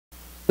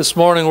This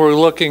morning we're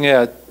looking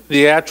at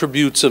the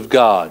attributes of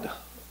God.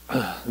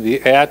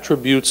 The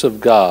attributes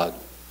of God.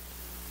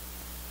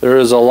 There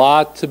is a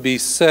lot to be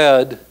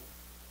said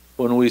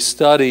when we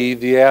study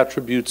the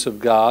attributes of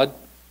God,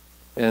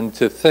 and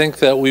to think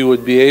that we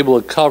would be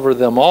able to cover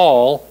them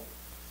all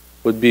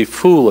would be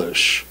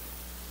foolish.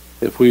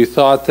 If we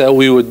thought that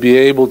we would be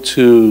able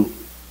to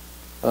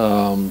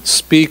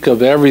speak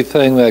of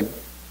everything that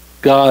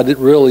God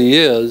really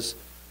is,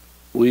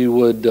 we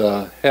would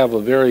have a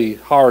very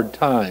hard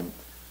time.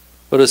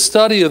 But a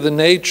study of the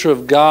nature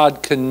of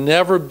God can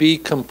never be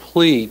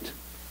complete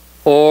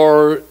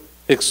or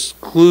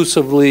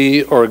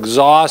exclusively or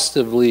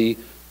exhaustively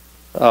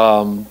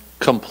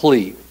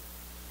complete.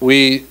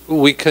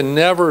 We can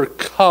never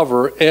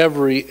cover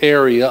every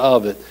area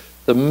of it.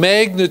 The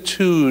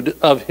magnitude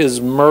of His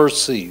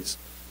mercies,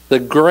 the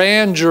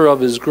grandeur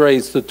of His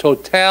grace, the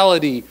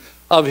totality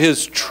of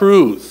His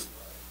truth,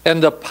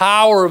 and the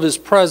power of His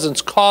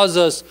presence cause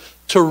us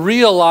to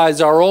realize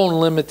our own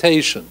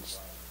limitations.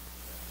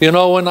 You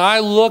know, when I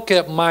look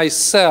at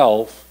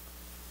myself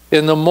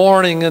in the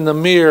morning in the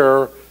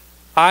mirror,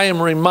 I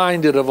am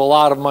reminded of a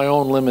lot of my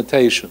own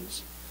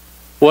limitations.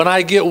 When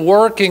I get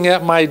working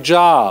at my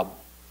job,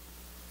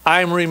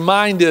 I'm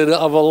reminded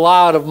of a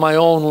lot of my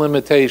own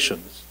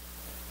limitations.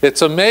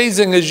 It's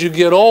amazing as you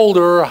get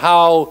older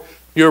how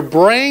your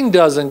brain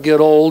doesn't get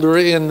older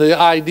in the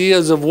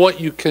ideas of what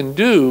you can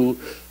do,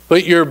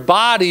 but your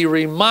body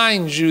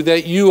reminds you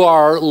that you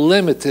are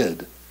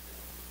limited.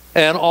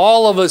 And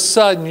all of a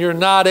sudden, you're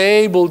not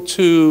able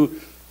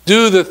to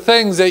do the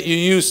things that you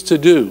used to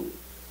do.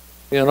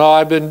 You know,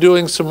 I've been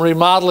doing some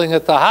remodeling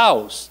at the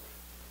house.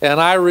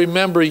 And I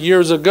remember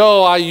years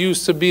ago, I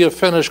used to be a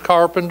finished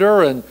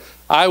carpenter, and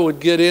I would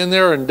get in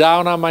there and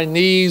down on my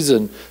knees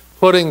and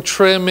putting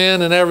trim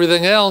in and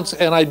everything else,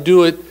 and I'd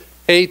do it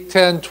 8,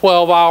 10,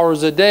 12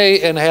 hours a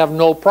day and have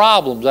no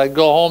problems. I'd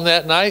go home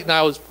that night and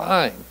I was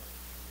fine.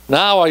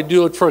 Now I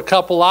do it for a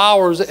couple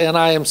hours and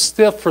I am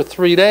stiff for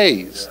 3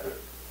 days.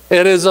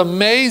 It is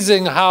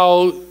amazing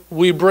how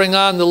we bring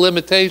on the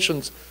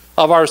limitations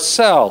of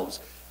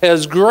ourselves.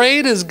 As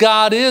great as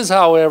God is,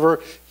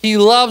 however, He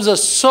loves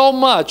us so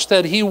much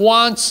that He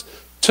wants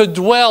to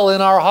dwell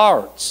in our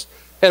hearts.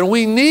 And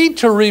we need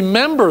to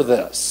remember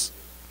this.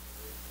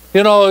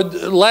 You know,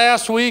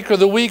 last week or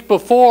the week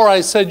before,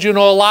 I said, you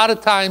know, a lot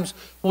of times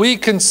we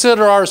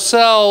consider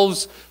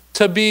ourselves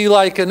to be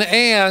like an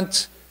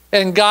ant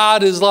and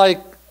God is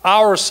like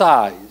our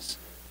size.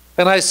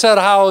 And I said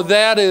how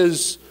that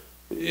is,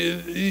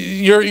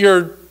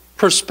 your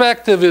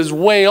perspective is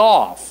way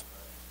off,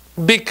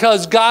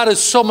 because God is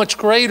so much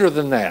greater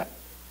than that.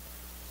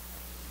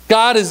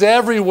 God is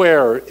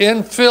everywhere,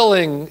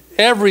 infilling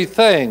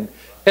everything,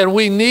 and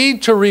we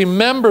need to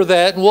remember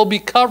that, and we'll be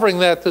covering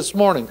that this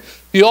morning.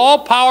 The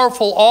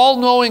all-powerful,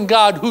 all-knowing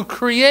God who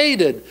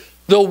created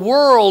the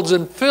worlds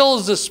and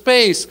fills the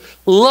space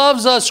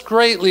loves us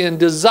greatly and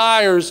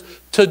desires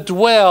to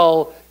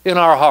dwell in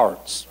our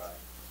hearts.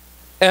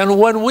 And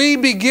when we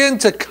begin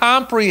to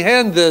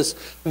comprehend this,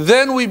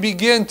 then we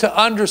begin to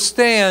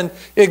understand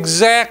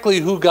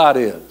exactly who God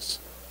is.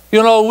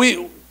 You know,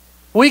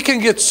 we can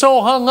get so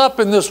hung up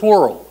in this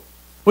world.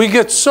 We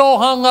get so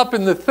hung up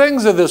in the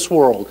things of this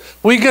world.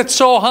 We get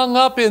so hung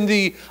up in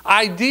the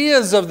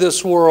ideas of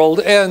this world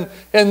and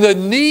the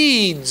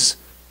needs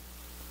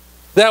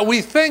that we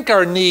think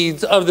are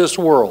needs of this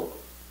world,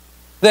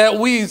 that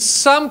we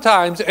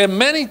sometimes and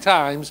many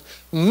times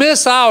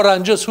miss out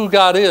on just who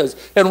God is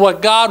and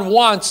what God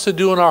wants to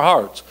do in our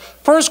hearts.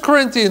 1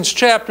 Corinthians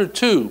chapter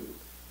 2,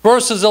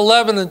 verses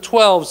 11 and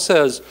 12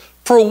 says,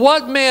 "For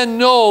what man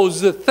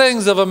knows the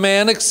things of a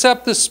man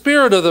except the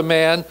spirit of the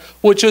man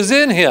which is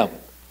in him?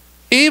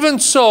 Even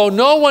so,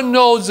 no one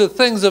knows the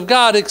things of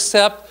God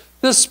except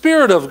the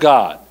Spirit of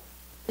God.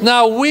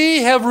 Now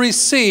we have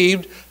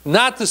received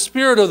not the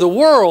spirit of the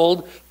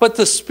world, but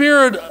the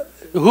Spirit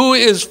who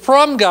is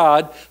from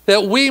God,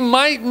 that we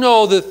might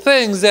know the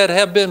things that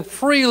have been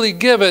freely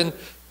given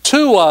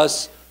to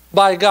us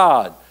by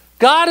God."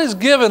 God has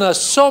given us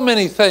so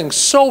many things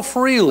so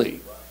freely.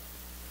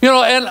 You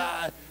know, and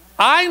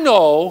I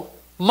know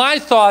my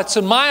thoughts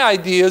and my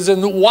ideas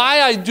and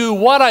why I do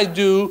what I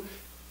do.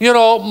 You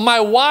know, my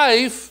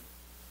wife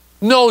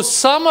knows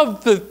some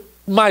of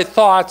my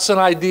thoughts and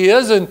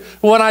ideas, and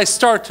when I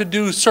start to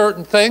do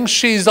certain things,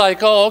 she's like,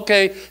 oh,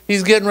 okay,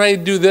 he's getting ready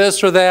to do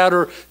this or that,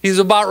 or he's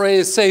about ready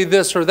to say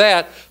this or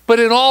that. But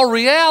in all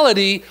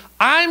reality,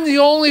 I'm the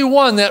only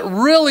one that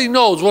really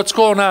knows what's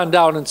going on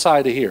down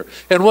inside of here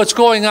and what's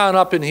going on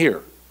up in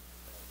here.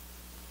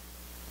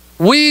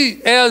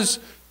 We, as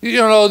you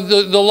know,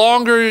 the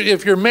longer,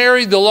 if you're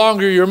married, the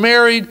longer you're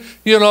married,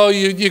 you know,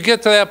 you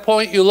get to that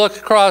point, you look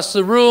across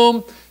the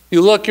room,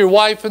 you look your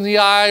wife in the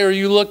eye, or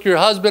you look your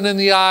husband in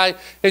the eye,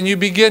 and you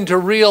begin to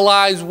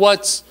realize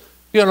what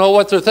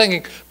they're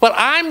thinking. But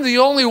I'm the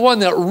only one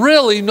that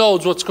really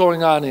knows what's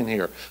going on in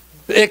here,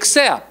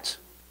 except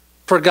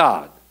for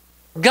God.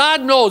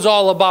 God knows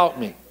all about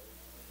me.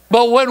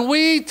 But when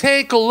we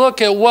take a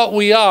look at what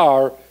we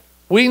are,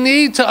 we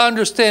need to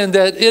understand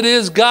that it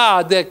is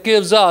God that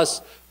gives us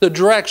the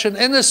direction,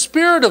 and the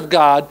Spirit of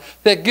God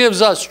that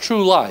gives us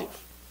true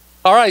life.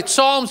 All right,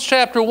 Psalms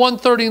chapter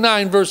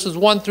 139, verses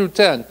 1 through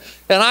 10.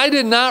 And I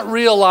did not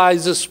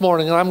realize this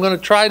morning, and I'm going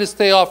to try to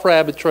stay off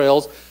rabbit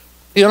trails.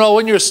 You know,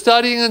 when you're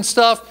studying and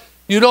stuff,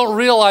 you don't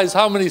realize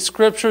how many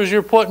scriptures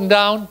you're putting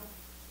down.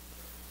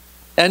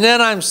 And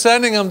then I'm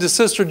sending them to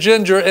Sister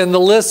Ginger, and the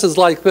list is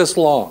like this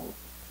long.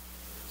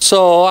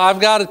 So I've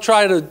got to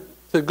try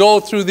to go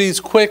through these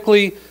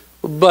quickly,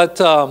 but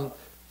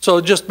so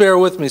just bear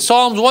with me.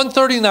 Psalms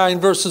 139,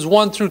 verses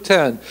 1 through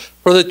 10.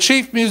 For the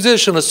chief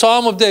musician, a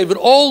psalm of David.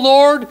 O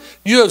Lord,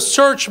 you have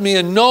searched me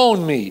and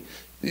known me.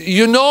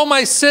 You know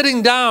my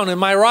sitting down and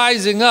my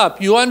rising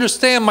up. You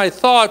understand my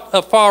thought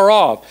afar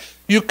off.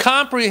 You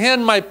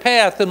comprehend my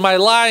path and my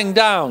lying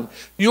down.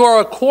 You are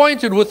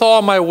acquainted with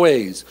all my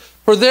ways.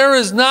 For there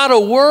is not a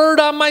word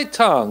on my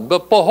tongue,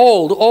 but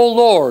behold, O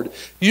Lord,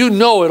 you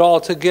know it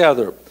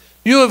altogether.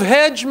 You have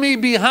hedged me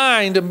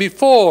behind and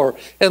before,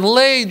 and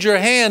laid your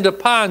hand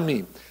upon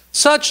me.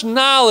 Such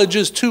knowledge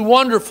is too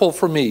wonderful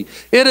for me.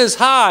 It is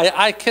high,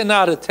 I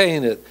cannot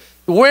attain it.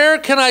 Where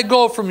can I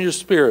go from your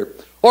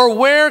spirit? Or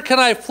where can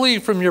I flee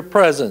from your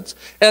presence?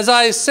 As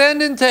I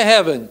ascend into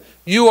heaven,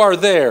 you are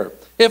there.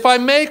 If I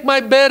make my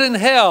bed in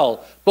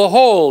hell,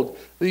 behold,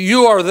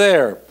 you are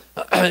there.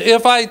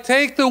 If I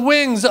take the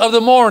wings of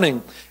the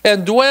morning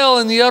and dwell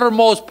in the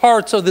uttermost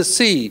parts of the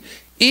sea,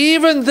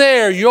 even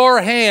there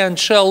your hand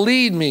shall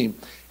lead me,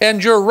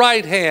 and your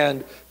right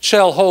hand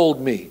shall hold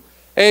me.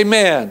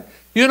 Amen.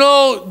 You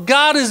know,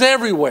 God is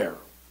everywhere,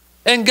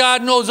 and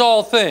God knows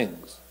all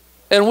things.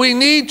 And we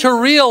need to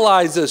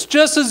realize this,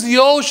 just as the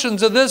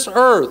oceans of this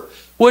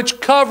earth, which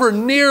cover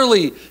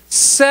nearly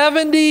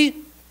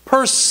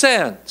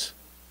 70%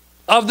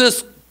 of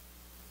this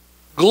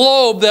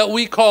globe that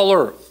we call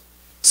Earth.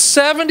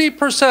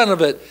 70%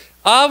 of it.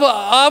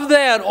 Of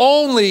that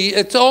only,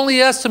 it's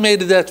only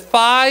estimated that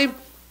 5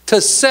 to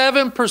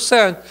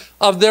 7%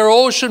 of their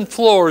ocean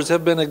floors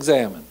have been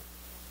examined.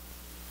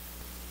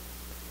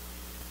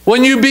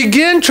 When you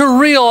begin to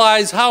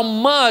realize how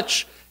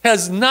much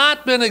has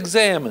not been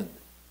examined,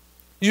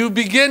 you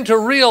begin to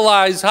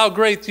realize how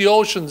great the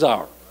oceans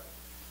are.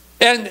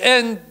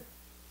 And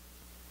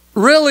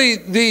really,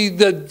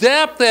 the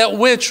depth at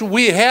which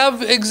we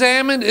have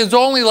examined is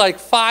only like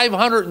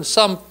 500 and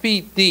some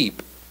feet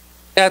deep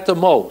at the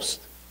most.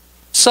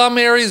 Some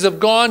areas have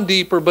gone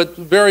deeper, but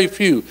very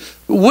few.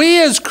 We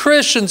as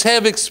Christians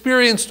have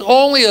experienced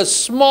only a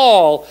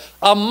small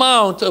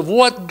amount of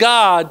what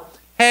God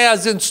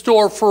has in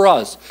store for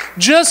us.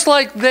 Just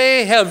like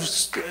they have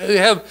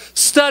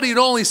studied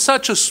only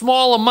such a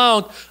small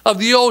amount of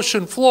the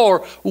ocean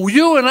floor,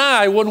 you and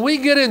I, when we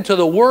get into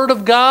the Word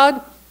of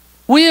God,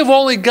 we have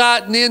only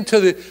gotten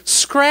into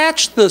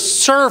scratched the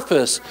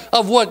surface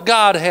of what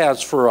God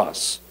has for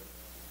us.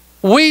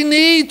 We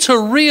need to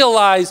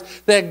realize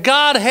that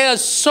God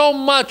has so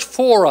much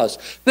for us.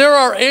 There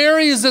are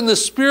areas in the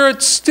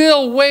Spirit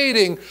still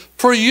waiting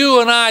for you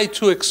and I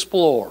to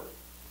explore.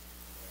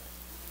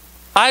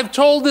 I've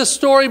told this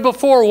story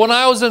before. When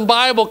I was in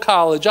Bible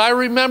college, I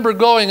remember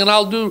going, and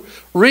I'll do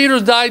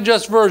Reader's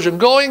Digest version,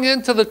 going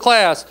into the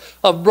class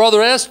of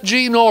Brother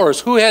S.G.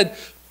 Norris, who had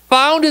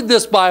founded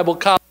this Bible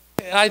college.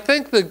 I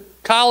think the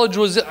college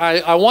was,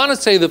 I want to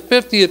say the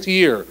 50th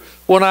year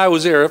when I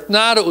was there. If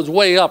not, it was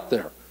way up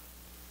there.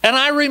 And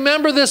I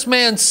remember this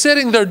man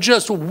sitting there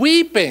just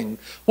weeping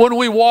when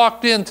we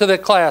walked into the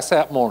class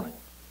that morning.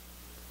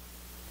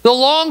 The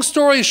long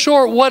story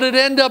short, what it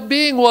ended up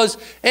being was,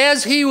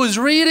 as he was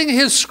reading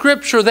his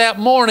scripture that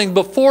morning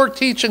before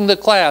teaching the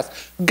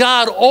class,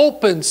 God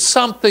opened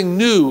something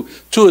new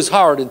to his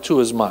heart and to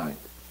his mind.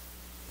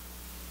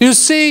 You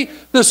see,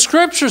 the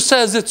scripture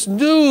says it's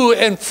new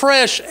and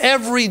fresh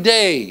every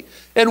day.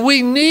 And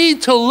we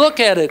need to look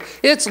at it.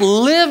 It's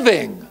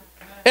living.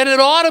 And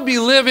it ought to be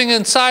living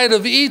inside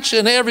of each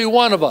and every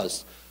one of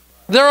us.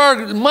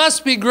 There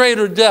must be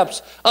greater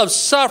depths of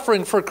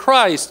suffering for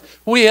Christ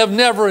we have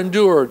never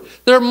endured.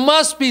 There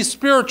must be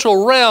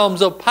spiritual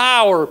realms of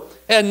power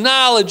and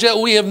knowledge that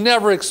we have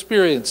never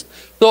experienced.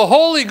 The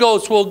Holy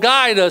Ghost will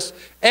guide us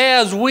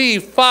as we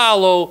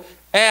follow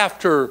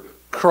after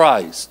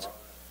Christ.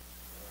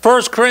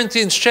 1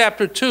 Corinthians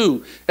chapter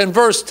 2 and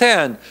verse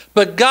 10,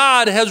 but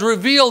God has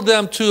revealed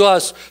them to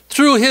us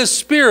through his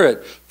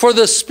Spirit. For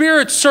the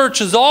Spirit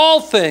searches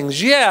all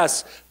things,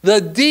 yes, the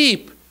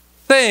deep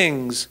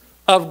things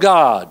of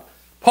God.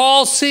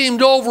 Paul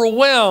seemed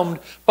overwhelmed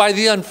by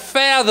the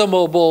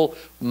unfathomable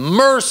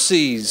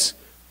mercies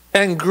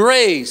and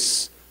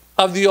grace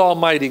of the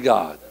Almighty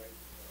God.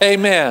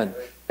 Amen.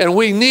 And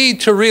we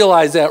need to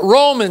realize that.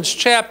 Romans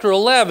chapter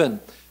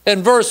 11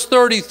 and verse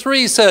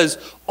 33 says,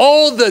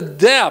 oh, the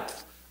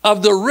depth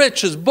of the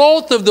riches,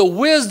 both of the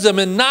wisdom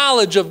and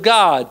knowledge of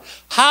God.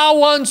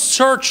 How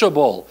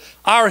unsearchable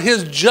are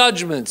his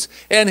judgments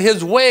and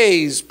his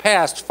ways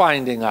past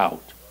finding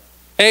out.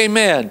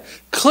 Amen.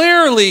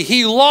 Clearly,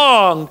 he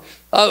longed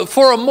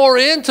for a more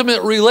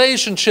intimate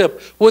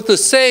relationship with the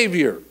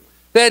Savior.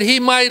 that he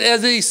might,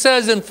 as he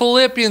says in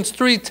Philippians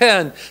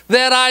 3:10,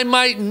 that I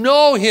might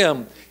know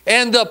him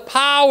and the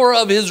power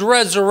of his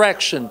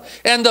resurrection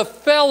and the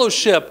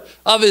fellowship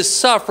of his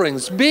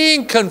sufferings,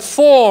 being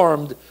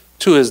conformed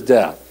to his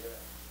death.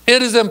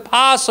 It is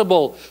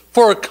impossible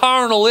for a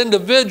carnal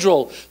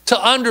individual to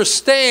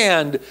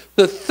understand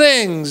the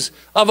things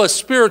of a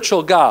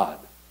spiritual God.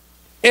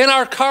 In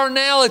our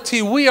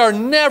carnality, we are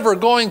never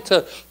going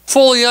to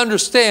fully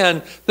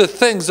understand the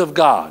things of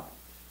God.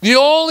 The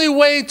only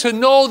way to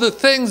know the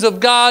things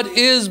of God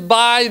is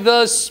by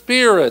the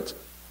Spirit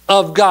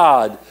of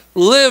God,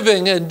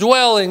 living and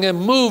dwelling and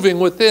moving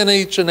within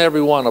each and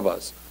every one of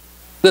us.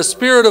 The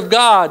Spirit of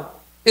God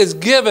is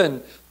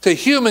given to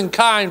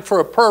humankind for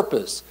a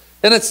purpose.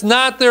 And it's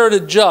not there to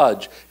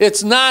judge.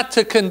 It's not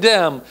to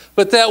condemn,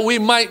 but that we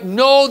might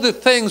know the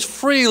things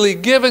freely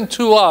given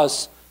to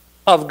us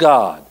of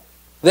God.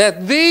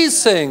 That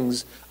these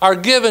things are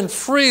given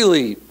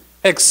freely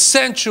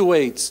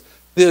accentuates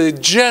the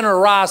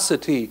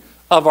generosity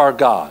of our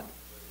God.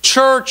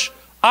 Church,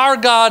 our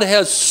God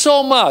has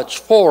so much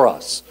for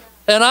us.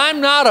 And I'm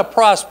not a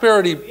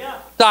prosperity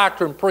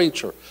doctrine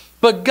preacher.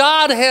 But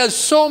God has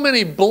so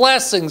many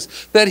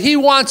blessings that he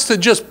wants to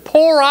just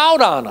pour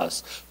out on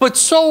us. But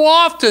so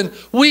often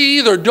we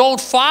either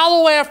don't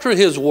follow after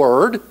his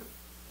word,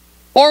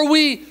 or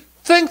we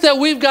think that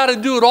we've got to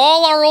do it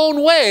all our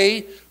own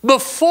way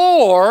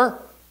before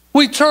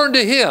we turn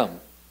to him.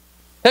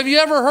 Have you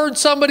ever heard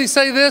somebody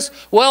say this?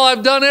 Well,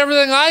 I've done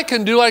everything I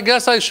can do. I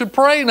guess I should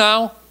pray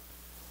now.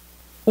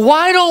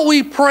 Why don't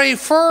we pray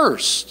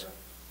first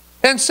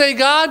and say,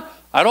 God,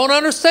 I don't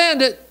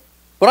understand it,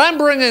 but I'm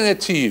bringing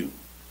it to you.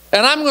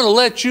 And I'm going to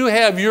let you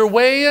have your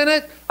way in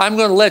it. I'm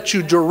going to let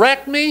you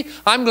direct me.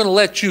 I'm going to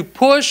let you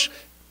push,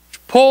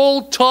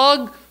 pull,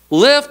 tug,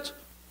 lift,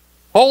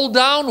 hold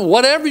down,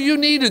 whatever you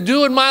need to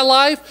do in my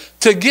life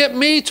to get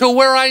me to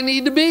where I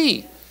need to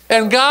be.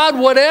 And God,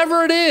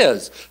 whatever it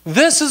is,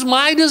 this is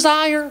my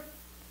desire.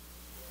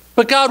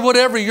 But God,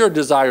 whatever your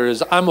desire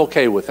is, I'm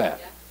okay with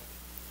that.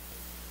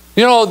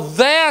 You know,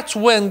 that's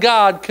when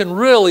God can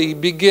really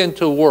begin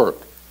to work.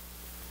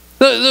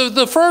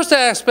 The first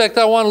aspect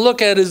I want to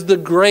look at is the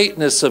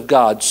greatness of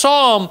God.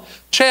 Psalm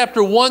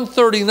chapter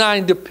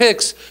 139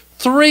 depicts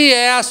three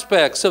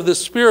aspects of the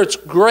Spirit's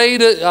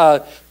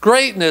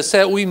greatness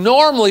that we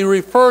normally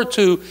refer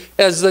to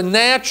as the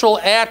natural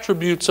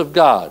attributes of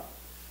God.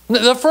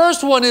 The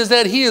first one is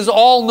that he is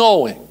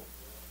all-knowing.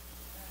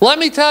 Let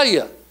me tell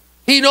you,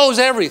 he knows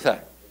everything.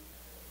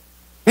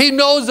 He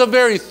knows the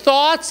very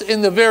thoughts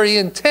and the very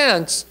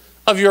intents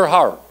of your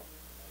heart.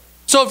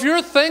 So if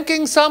you're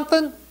thinking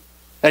something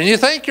and you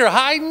think you're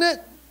hiding it,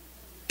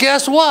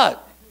 guess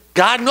what?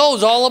 God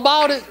knows all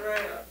about it.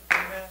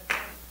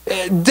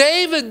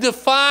 David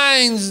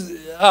defines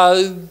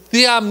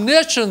the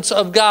omniscience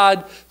of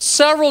God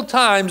several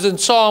times in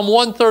Psalm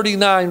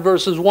 139,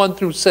 verses 1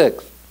 through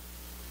 6.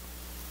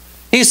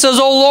 He says,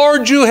 O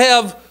Lord, you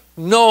have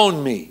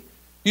known me.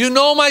 You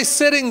know my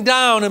sitting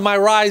down and my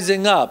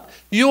rising up.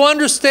 You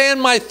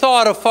understand my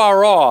thought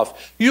afar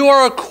off. You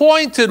are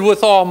acquainted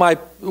with all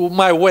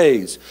my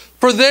ways.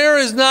 For there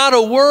is not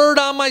a word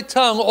on my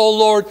tongue, O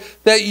Lord,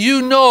 that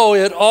you know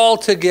it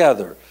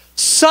altogether.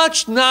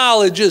 Such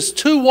knowledge is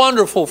too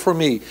wonderful for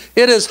me.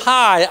 It is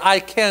high,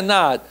 I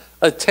cannot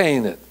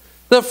attain it.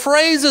 The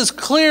phrases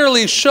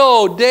clearly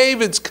show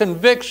David's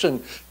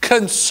conviction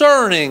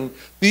concerning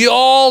the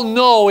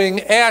all-knowing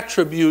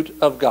attribute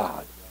of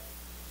God.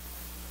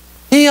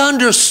 He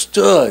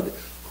understood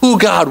who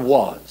God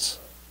was.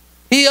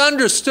 He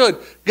understood,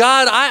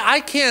 God, I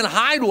can't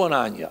hide one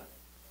on you.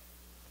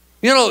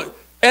 You know,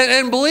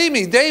 and believe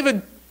me,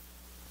 David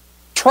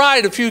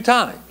tried a few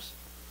times.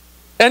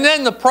 And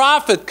then the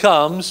prophet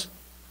comes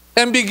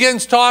and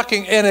begins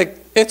talking, and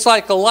it's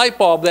like a light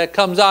bulb that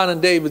comes on in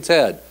David's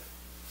head.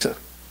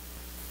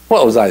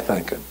 What was I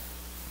thinking?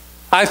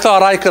 I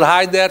thought I could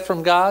hide that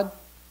from God?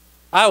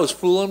 I was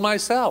fooling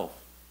myself.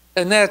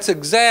 And that's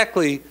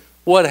exactly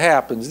what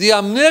happens. The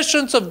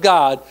omniscience of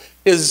God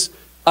is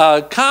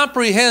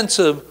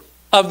comprehensive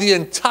of the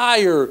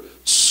entire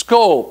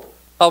scope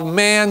of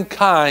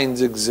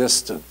mankind's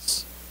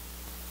existence.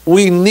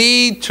 We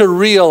need to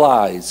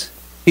realize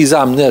he's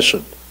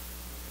omniscient.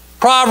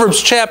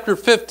 Proverbs chapter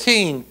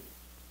 15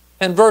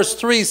 and verse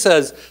 3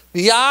 says,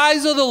 the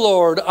eyes of the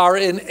Lord are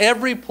in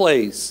every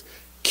place,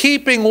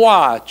 keeping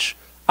watch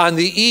on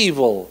the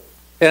evil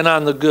and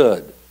on the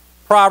good.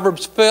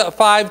 Proverbs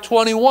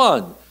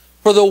 5:21,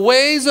 for the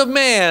ways of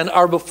man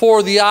are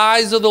before the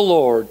eyes of the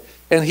Lord,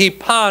 and he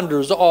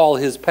ponders all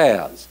his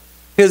paths.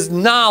 His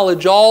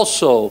knowledge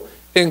also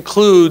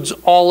includes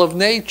all of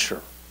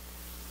nature.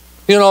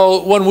 You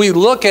know, when we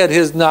look at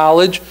his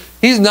knowledge,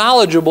 he's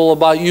knowledgeable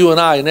about you and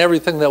I and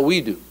everything that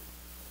we do.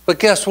 But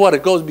guess what?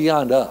 It goes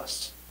beyond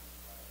us.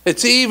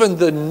 It's even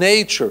the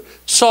nature.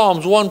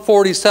 Psalms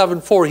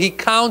 147:4, he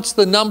counts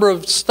the number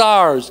of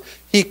stars.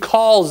 He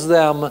calls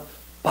them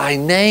by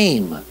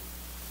name.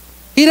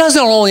 He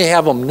doesn't only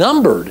have them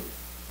numbered,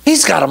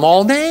 he's got them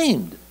all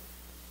named.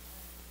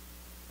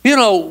 You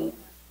know,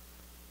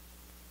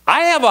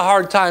 I have a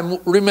hard time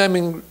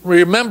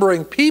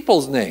remembering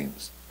people's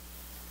names.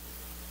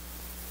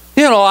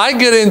 You know, I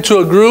get into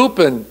a group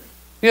and,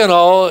 you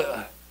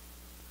know,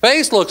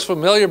 face looks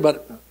familiar,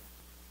 but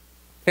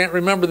can't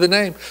remember the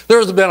name.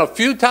 There's been a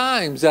few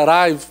times that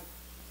I've,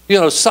 you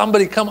know,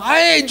 somebody come,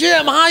 hey,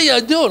 Jim, how you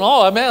doing?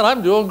 Oh, man,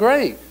 I'm doing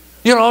great.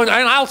 You know, and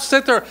I'll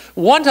sit there.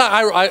 One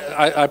time,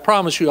 I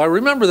promise you, I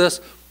remember this.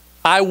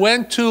 I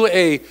went to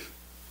a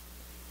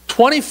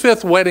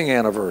 25th wedding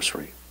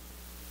anniversary.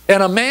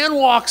 And a man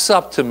walks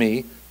up to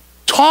me,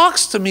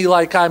 talks to me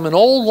like I'm an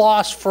old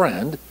lost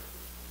friend,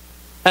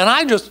 and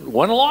I just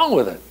went along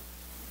with it.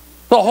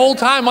 The whole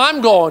time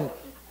I'm going,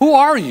 who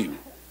are you?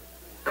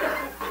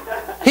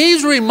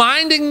 He's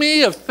reminding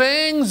me of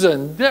things,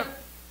 and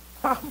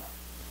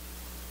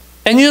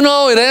you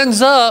know, it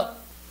ends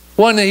up,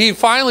 when he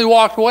finally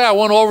walked away, I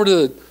went over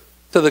to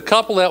the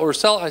couple that were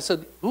selling. I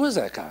said, who is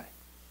that guy?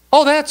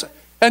 Oh, that's...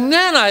 And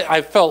then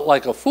I felt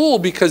like a fool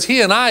because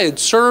he and I had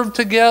served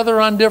together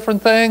on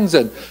different things,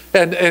 and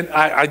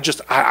I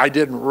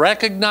didn't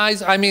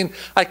recognize. I mean,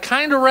 I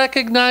kind of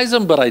recognized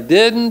him, but I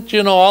didn't.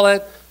 You know, all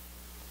that.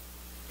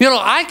 You know,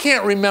 I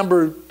can't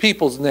remember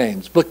people's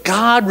names, but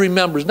God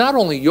remembers not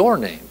only your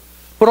name,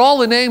 but all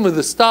the name of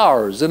the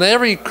stars and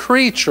every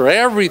creature,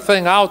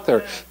 everything out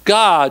there.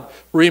 God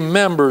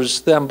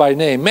remembers them by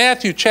name.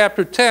 Matthew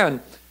chapter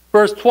 10.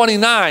 Verse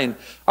 29,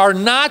 are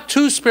not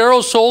 2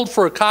 sparrows sold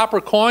for a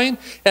copper coin,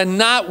 and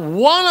not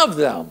one of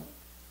them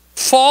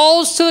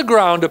falls to the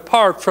ground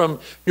apart from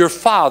your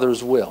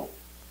Father's will?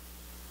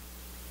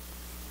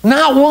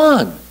 Not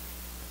one.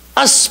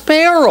 A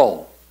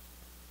sparrow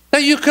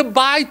that you could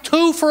buy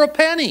 2 for a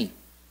penny.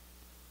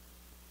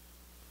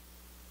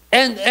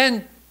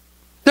 And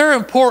they're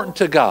important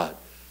to God.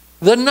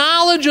 The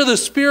knowledge of the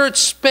Spirit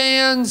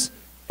spans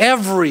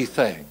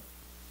everything.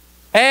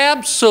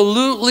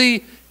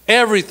 Absolutely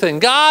everything.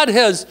 God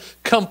has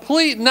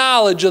complete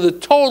knowledge of the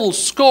total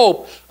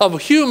scope of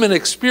human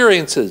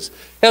experiences.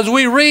 As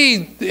we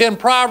read in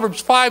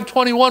Proverbs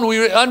 5:21,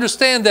 we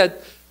understand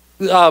that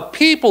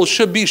people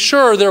should be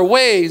sure their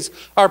ways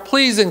are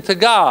pleasing to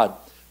God.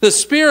 The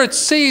Spirit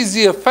sees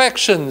the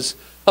afflictions,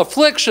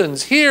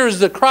 hears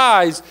the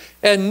cries,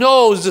 and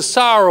knows the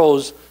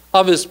sorrows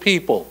of His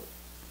people.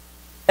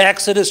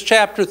 Exodus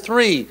chapter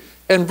 3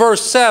 and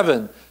verse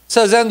 7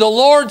 says, and the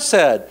Lord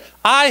said,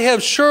 I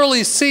have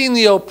surely seen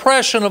the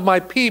oppression of my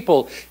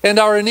people, and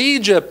are in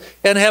Egypt,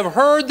 and have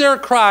heard their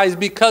cries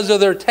because of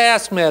their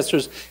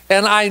taskmasters,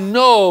 and I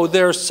know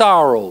their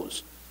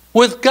sorrows.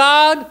 With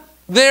God,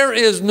 there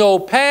is no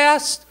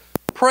past,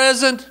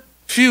 present,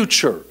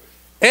 future.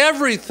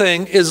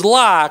 Everything is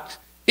locked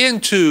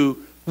into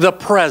the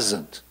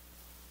present.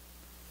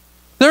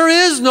 There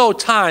is no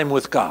time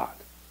with God.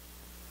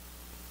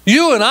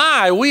 You and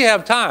I, we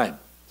have time.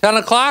 10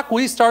 o'clock,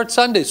 we start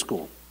Sunday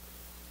school.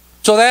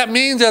 So that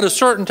means at a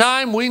certain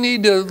time we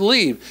need to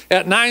leave.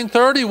 At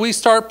 9:30 we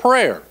start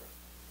prayer.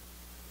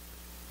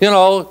 You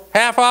know,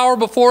 half hour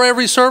before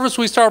every service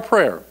we start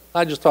prayer.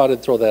 I just thought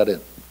I'd throw that in.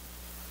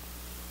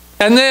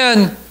 And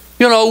then,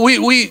 you know,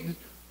 we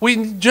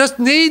just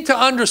need to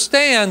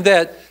understand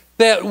that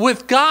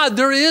with God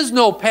there is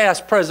no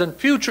past,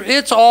 present, future.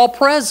 It's all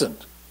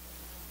present.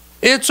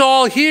 It's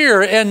all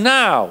here and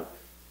now.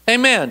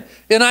 Amen.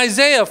 In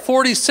Isaiah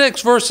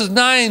 46 verses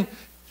 9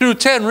 through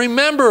 10,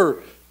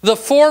 remember the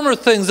former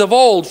things of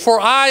old, for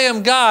I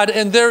am God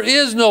and there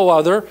is no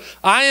other.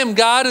 I am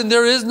God and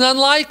there is none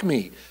like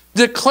me,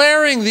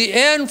 declaring the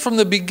end from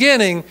the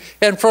beginning,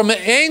 and from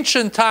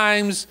ancient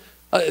times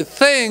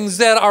things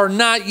that are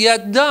not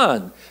yet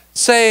done,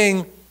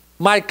 saying,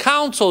 my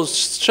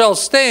counsels shall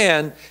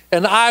stand,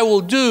 and I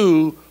will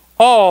do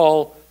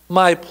all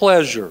my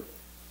pleasure.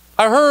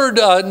 I heard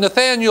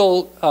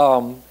Nathaniel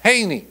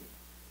Haney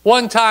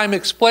one time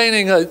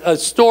explaining a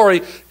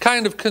story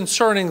kind of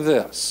concerning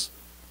this.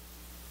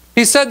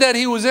 He said that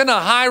he was in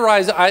a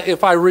high-rise,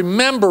 if I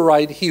remember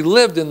right, he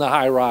lived in the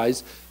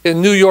high-rise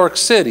in New York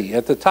City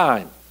at the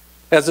time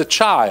as a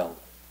child.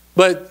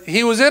 But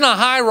he was in a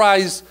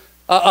high-rise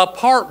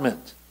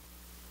apartment.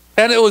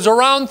 And it was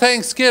around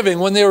Thanksgiving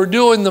when they were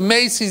doing the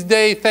Macy's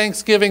Day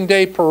Thanksgiving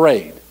Day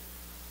Parade.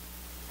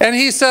 And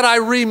he said, I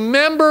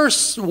remember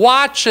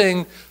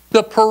watching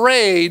the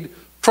parade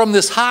from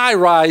this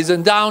high-rise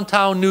in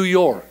downtown New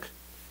York.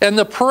 And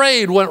the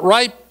parade went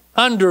right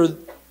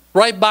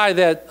by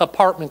that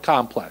apartment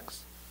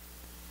complex.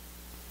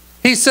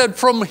 He said,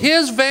 from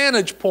his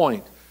vantage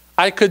point,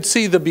 I could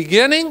see the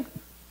beginning,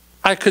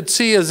 I could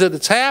see as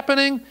it's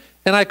happening,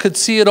 and I could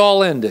see it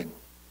all ending,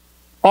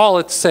 all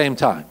at the same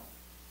time.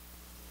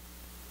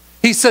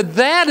 He said,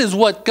 that is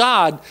what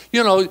God,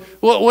 you know,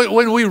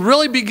 when we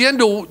really begin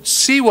to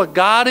see what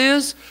God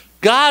is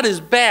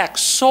back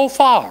so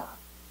far,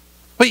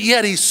 but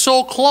yet He's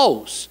so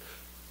close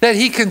that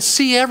He can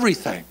see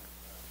everything.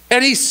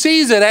 And He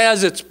sees it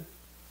as it's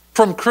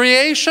from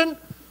creation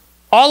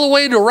all the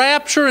way to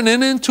rapture and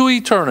then into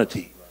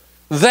eternity.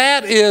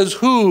 That is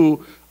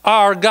who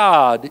our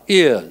God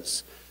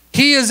is.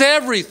 He is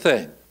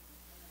everything.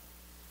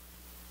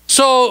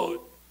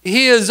 So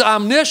He is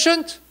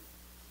omniscient,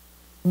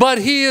 but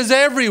he is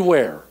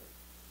everywhere.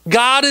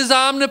 God is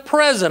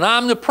omnipresent.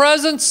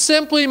 Omnipresence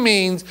simply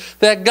means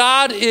that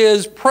God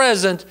is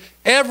present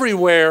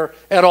everywhere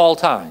at all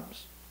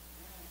times.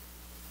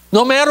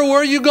 No matter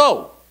where you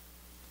go,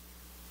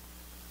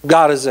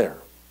 God is there.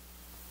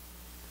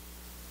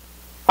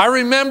 I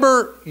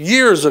remember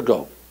years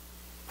ago,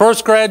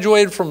 first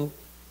graduated from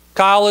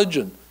college,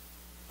 and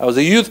I was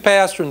a youth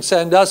pastor in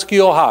Sandusky,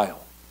 Ohio.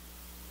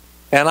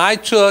 And I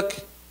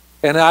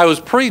was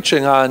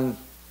preaching on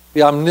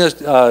the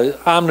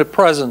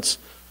omnipresence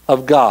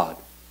of God.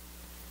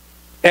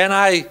 And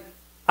I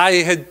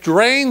had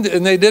drained,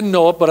 and they didn't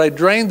know it, but I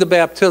drained the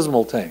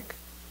baptismal tank.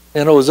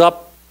 And it was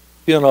up,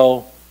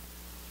 a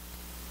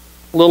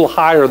little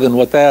higher than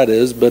what that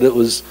is, but it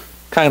was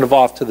kind of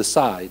off to the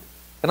side.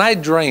 And I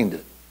drained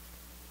it.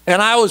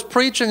 And I was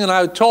preaching, and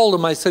I told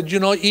him, I said,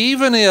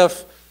 even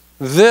if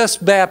this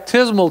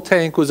baptismal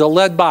tank was a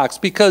lead box,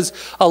 because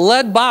a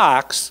lead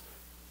box,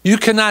 you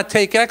cannot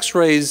take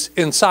x-rays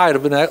inside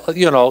of it.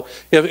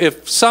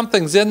 If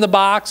something's in the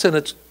box and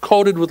it's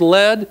coated with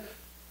lead,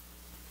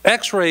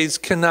 x-rays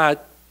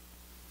cannot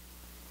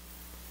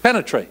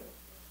penetrate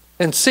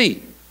and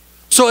see.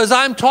 So as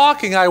I'm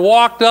talking, I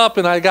walked up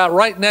and I got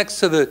right next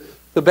to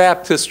the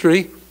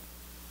baptistry,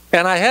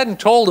 and I hadn't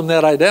told them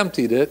that I'd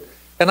emptied it.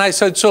 And I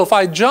said, so if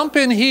I jump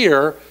in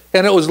here,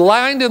 and it was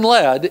lined in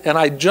lead, and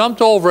I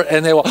jumped over,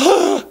 and they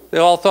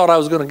all thought I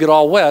was going to get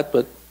all wet,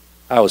 but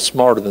I was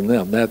smarter than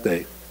them that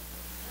day.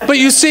 But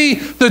you see,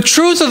 the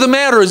truth of the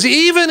matter is,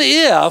 even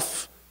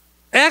if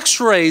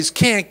x-rays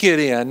can't get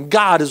in,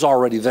 God is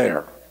already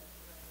there.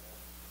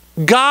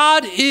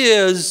 God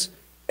is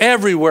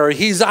everywhere.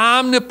 He's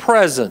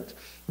omnipresent.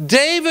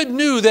 David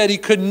knew that he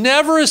could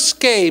never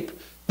escape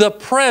the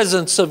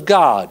presence of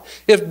God.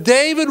 If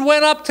David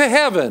went up to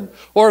heaven,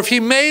 or if he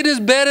made his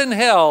bed in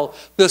hell,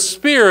 the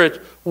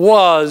Spirit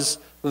was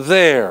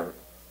there.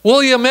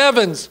 William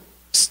Evans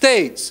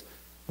states,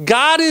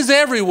 God is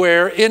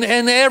everywhere in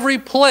every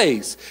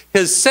place.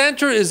 His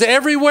center is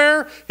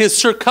everywhere, his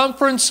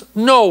circumference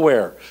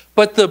nowhere.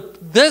 But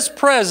this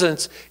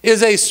presence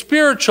is a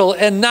spiritual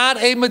and not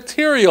a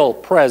material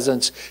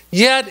presence,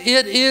 yet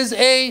it is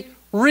a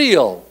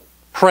real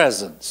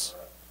presence.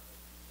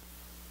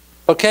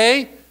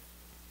 Okay?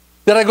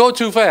 Did I go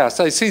too fast?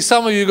 I see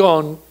some of you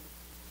going,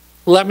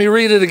 let me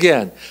read it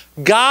again.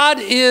 God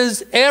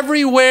is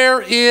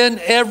everywhere in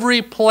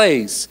every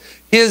place.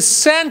 His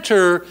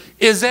center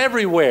is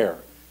everywhere.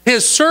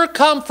 His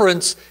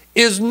circumference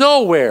is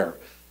nowhere.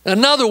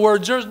 In other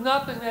words, there's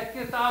nothing that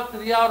gets out to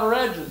the outer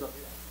edges of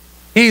him.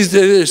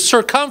 His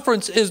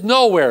circumference is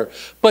nowhere.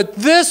 But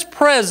this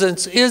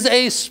presence is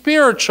a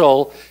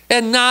spiritual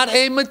and not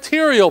a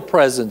material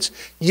presence.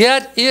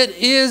 Yet it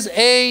is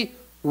a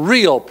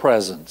real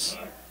presence.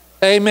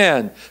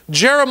 Amen.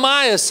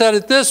 Jeremiah said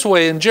it this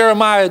way in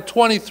Jeremiah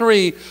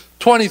 23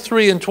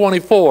 and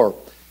 24.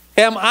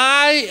 Am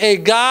I a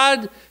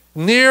God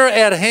near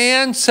at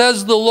hand,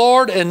 says the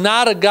Lord, and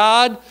not a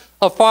God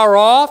afar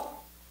off?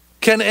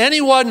 Can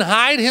anyone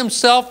hide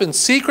himself in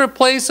secret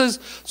places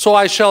so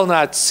I shall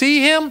not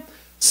see him?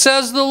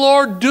 Says the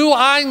Lord, do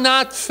I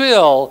not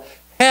fill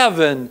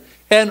heaven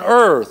and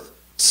earth,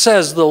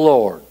 says the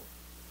Lord.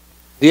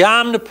 The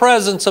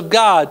omnipresence of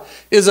God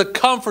is a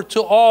comfort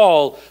to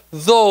all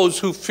those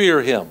who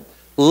fear him,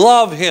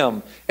 love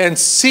him, and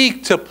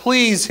seek to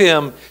please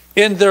him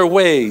in their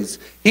ways.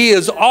 He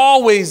is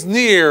always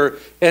near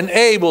and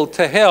able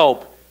to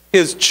help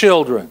his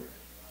children.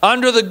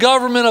 Under the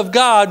government of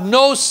God,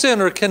 no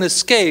sinner can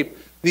escape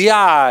the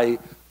eye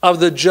of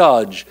the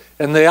judge,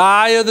 and the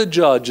eye of the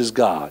judge is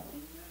God.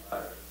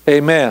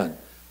 Amen.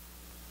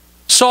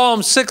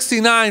 Psalm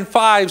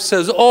 69:5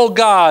 says, O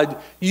God,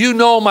 you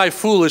know my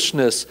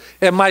foolishness,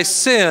 and my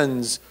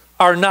sins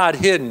are not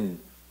hidden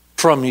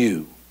from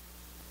you.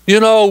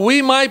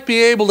 We might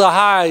be able to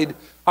hide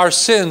our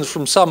sins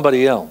from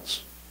somebody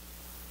else.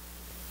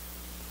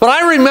 But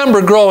I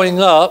remember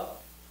growing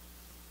up,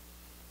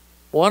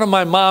 one of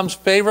my mom's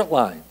favorite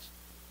lines,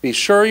 be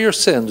sure your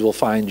sins will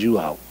find you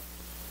out.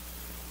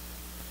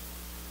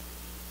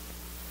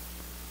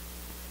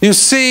 You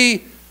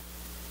see,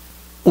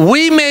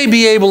 we may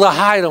be able to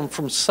hide them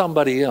from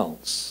somebody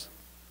else,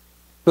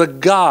 but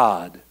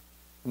God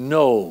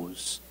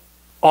knows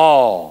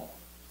all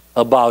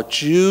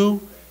about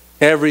you,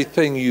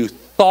 everything you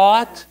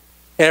thought,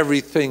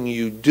 everything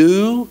you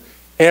do,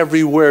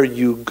 everywhere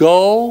you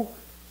go,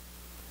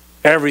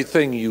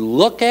 everything you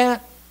look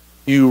at,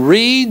 you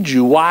read,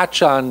 you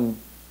watch on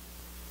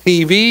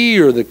TV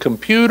or the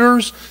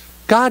computers.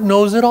 God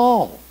knows it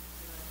all.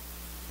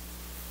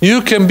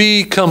 You can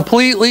be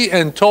completely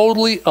and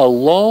totally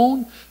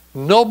alone,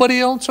 nobody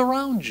else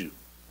around you.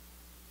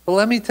 But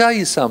let me tell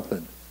you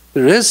something.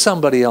 There is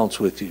somebody else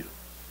with you,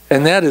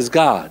 and that is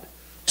God.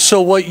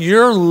 So what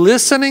you're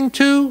listening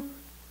to,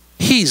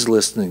 he's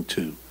listening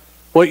to.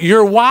 What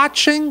you're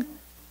watching,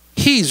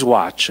 he's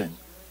watching.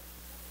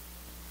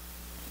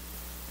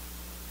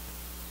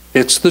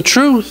 It's the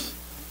truth.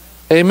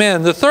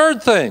 Amen. The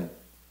third thing,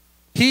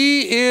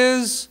 he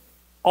is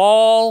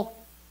all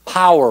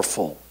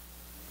powerful.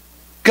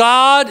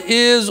 God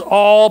is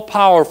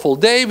all-powerful.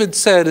 David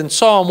said in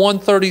Psalm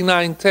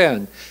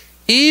 139:10,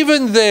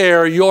 even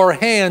there your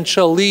hand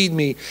shall lead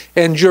me,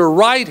 and your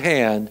right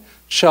hand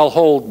shall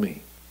hold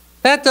me.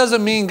 That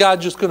doesn't mean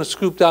God's just going to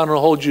scoop down and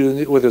hold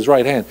you with his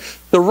right hand.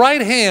 The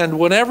right hand,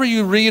 whenever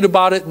you read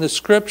about it in the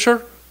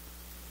Scripture,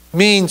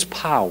 means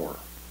power.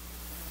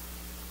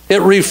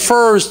 It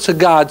refers to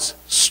God's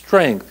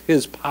strength,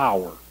 his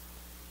power.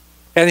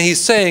 And he's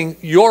saying,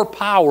 your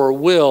power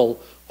will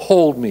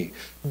hold me.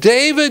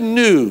 David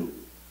knew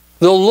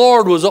the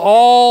Lord was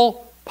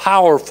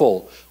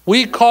all-powerful.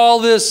 We call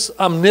this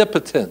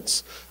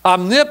omnipotence.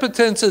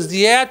 Omnipotence is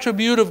the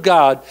attribute of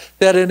God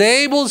that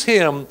enables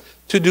him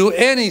to do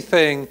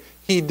anything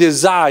he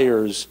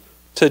desires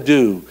to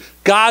do.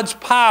 God's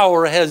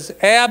power has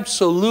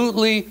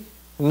absolutely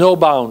no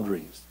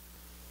boundaries.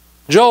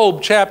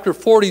 Job chapter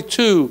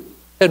 42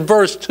 and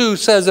verse 2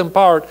 says in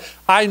part,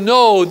 I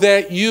know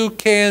that you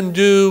can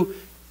do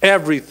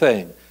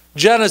everything.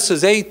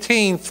 Genesis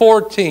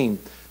 18:14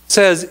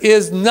 says,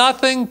 is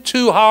nothing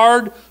too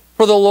hard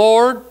for the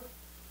Lord?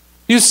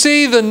 You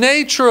see, the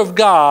nature of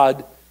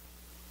God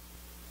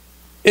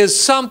is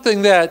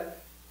something that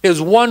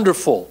is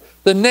wonderful.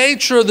 The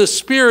nature of the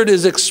Spirit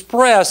is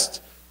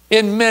expressed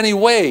in many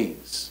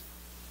ways.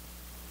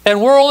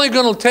 And we're only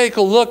going to take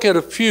a look at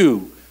a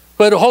few.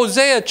 But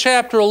Hosea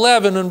chapter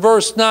 11 and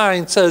verse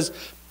 9 says,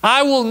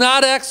 I will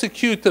not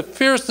execute the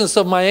fierceness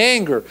of my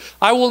anger.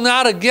 I will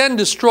not again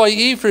destroy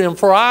Ephraim,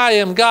 for I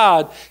am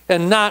God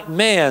and not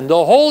man,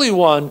 the Holy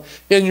One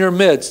in your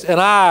midst, and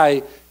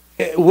I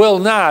will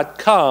not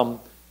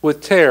come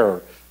with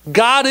terror.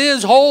 God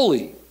is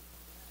holy.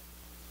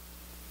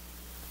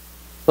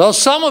 Well,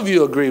 some of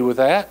you agree with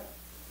that.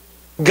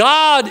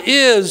 God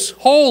is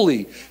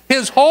holy.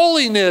 His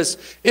holiness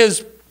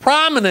is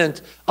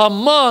prominent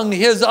among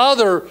his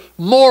other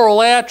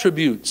moral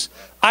attributes.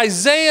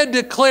 Isaiah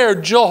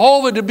declared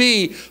Jehovah to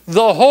be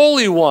the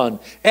Holy One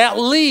at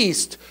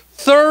least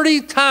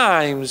 30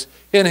 times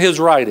in his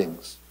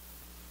writings.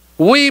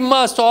 We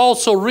must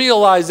also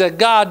realize that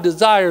God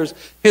desires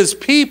his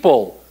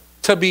people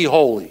to be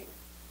holy.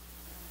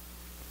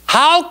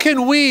 How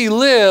can we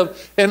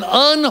live an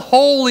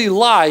unholy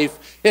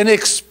life and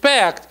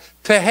expect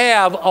to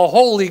have a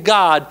holy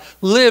God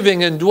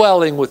living and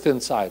dwelling within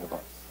inside of us?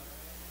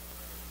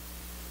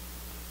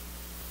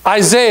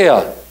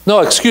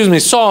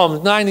 Psalm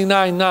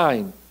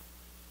 99:9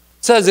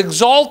 says,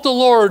 exalt the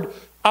Lord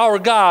our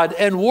God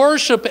and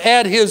worship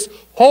at his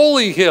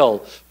holy hill,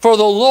 for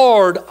the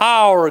Lord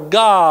our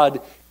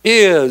God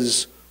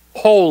is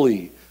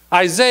holy.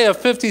 Isaiah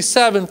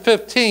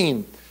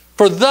 57:15,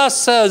 for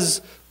thus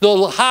says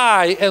the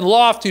high and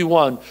lofty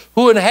one,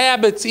 who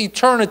inhabits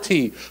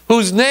eternity,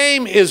 whose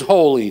name is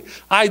holy.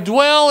 I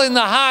dwell in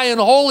the high and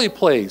holy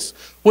place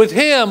with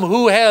him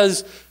who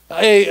has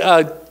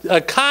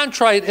a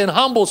contrite and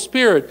humble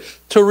spirit,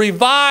 to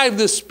revive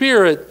the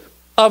spirit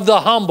of the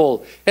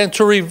humble and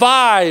to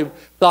revive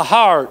the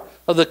heart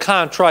of the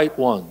contrite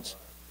ones.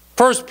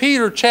 1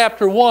 Peter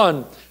chapter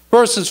 1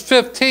 verses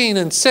 15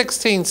 and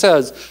 16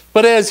 says,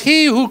 but as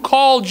he who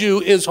called you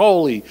is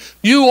holy,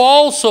 you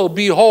also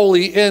be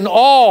holy in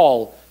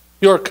all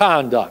your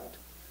conduct,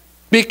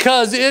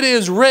 because it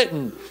is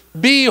written,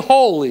 be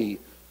holy,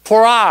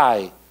 for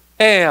I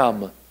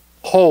am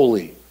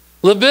holy.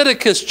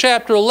 Leviticus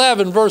chapter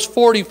 11 verse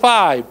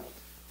 45,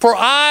 for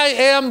I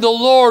am the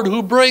Lord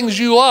who brings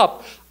you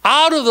up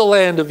out of the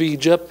land of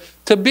Egypt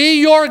to be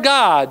your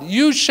God.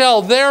 You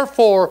shall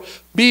therefore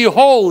be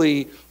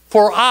holy,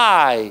 for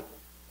I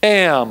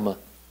am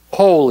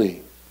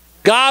holy.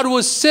 God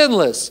was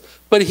sinless,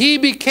 but he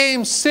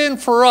became sin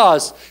for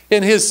us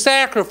in his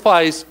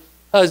sacrifice,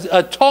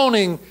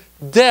 atoning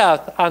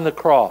death on the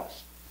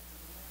cross.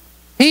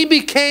 He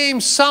became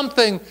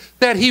something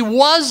that he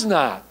was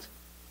not,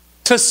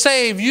 to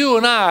save you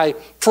and I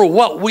for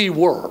what we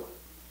were.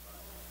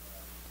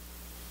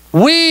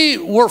 We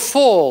were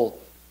full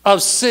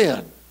of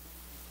sin,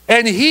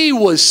 and he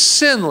was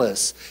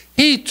sinless.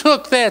 He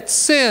took that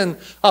sin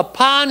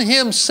upon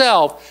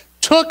himself,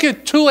 took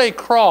it to a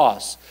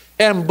cross,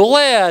 and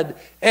bled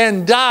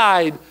and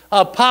died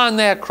upon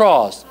that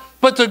cross.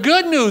 But the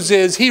good news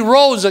is he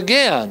rose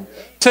again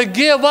to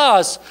give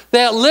us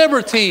that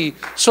liberty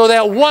so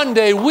that one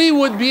day we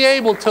would be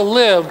able to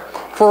live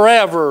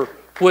forever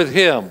with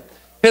him.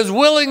 His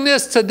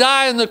willingness to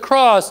die on the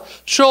cross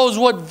shows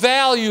what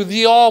value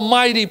the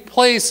Almighty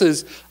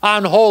places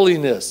on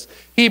holiness.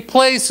 He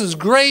places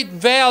great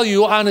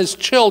value on his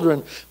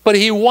children, but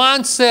he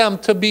wants them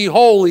to be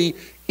holy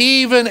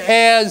even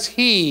as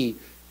he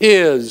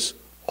is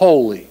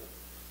holy.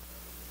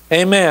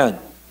 Amen.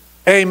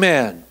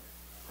 Amen.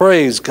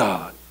 Praise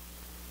God.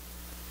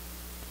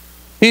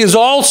 He is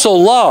also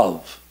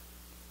love.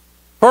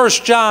 1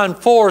 John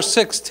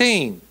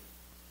 4:16.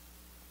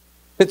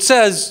 It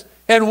says,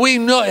 and we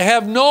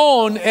have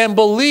known and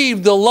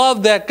believed the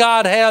love that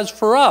God has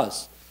for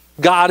us.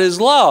 God is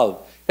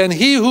love. And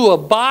he who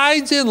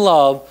abides in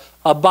love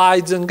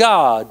abides in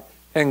God,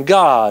 and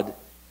God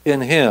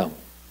in him.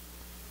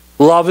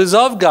 Love is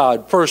of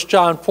God. 1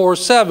 John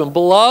 4:7.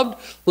 Beloved,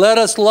 let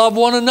us love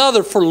one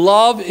another, for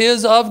love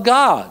is of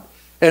God.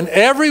 And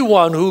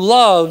everyone who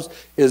loves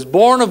is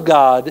born of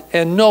God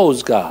and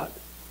knows God.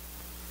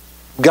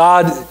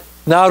 God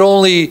not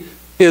only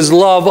is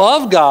love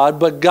of God,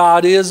 but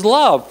God is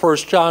love.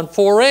 1 John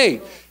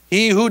 4:8.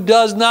 He who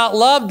does not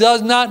love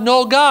does not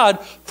know God,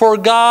 for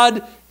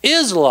God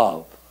is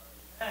love.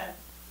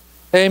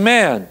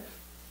 Amen.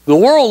 The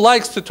world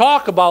likes to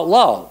talk about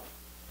love,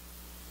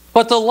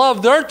 but the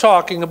love they're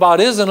talking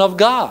about isn't of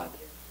God.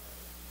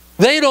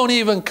 They don't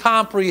even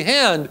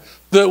comprehend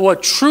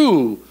what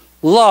true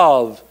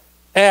love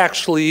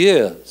actually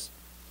is.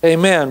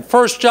 Amen.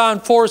 1 John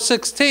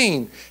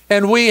 4:16.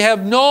 And we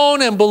have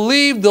known and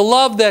believed the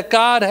love that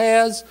God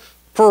has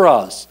for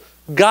us.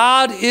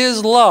 God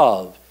is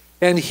love,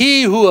 and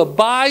he who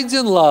abides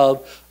in love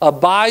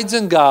abides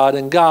in God,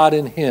 and God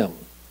in him.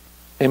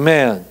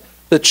 Amen.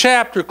 The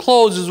chapter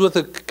closes with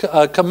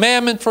a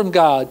commandment from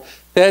God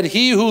that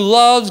he who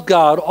loves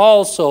God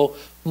also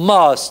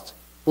must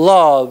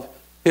love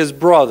his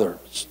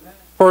brothers.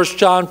 1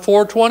 John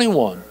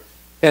 4:21.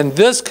 And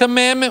this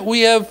commandment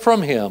we have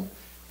from him,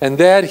 and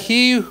that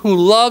he who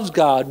loves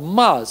God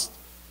must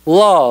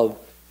love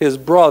his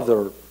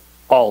brother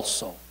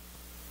also.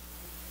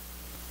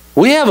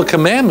 We have a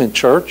commandment,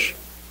 church.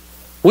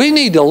 We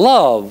need to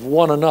love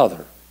one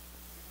another.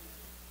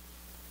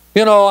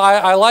 You know,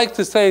 I like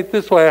to say it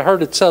this way. I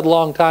heard it said a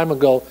long time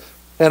ago,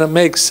 and it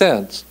makes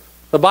sense.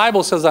 The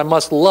Bible says I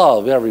must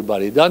love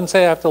everybody. It doesn't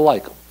say I have to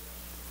like them.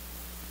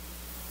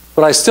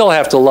 But I still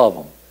have to love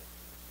them.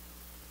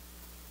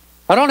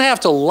 I don't have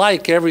to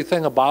like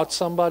everything about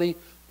somebody,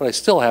 but I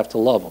still have to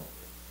love them.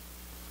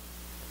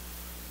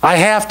 I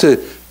have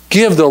to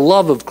give the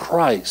love of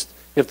Christ.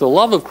 If the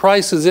love of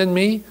Christ is in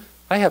me,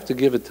 I have to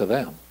give it to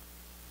them.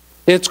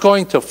 It's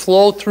going to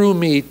flow through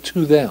me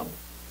to them.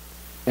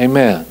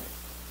 Amen.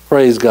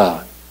 Praise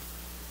God.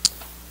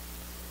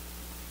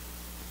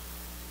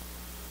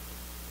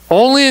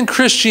 Only in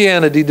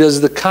Christianity does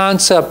the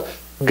concept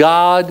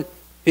God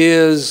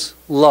is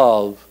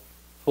love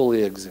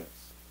fully exist.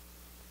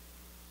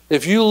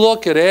 If you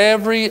look at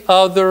every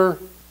other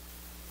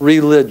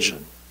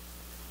religion,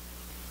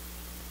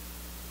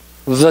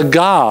 the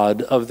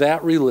God of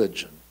that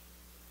religion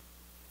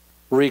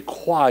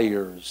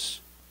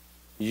requires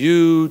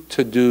you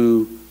to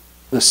do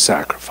the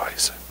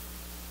sacrificing.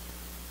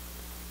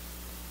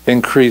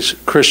 In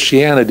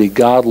Christianity,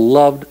 God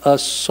loved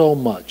us so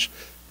much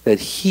that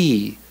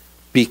he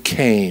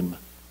became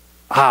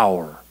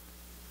our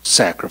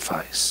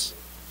sacrifice.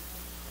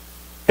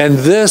 And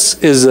this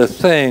is a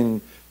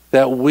thing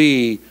that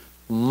we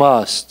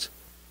must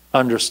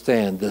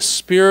understand. The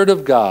Spirit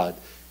of God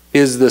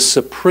is the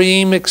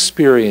supreme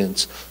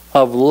experience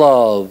of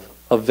love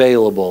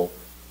available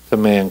to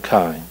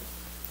mankind.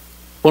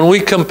 When we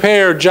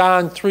compare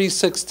John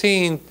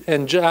 3:16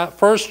 and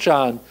 1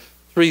 John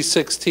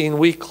 3:16,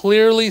 we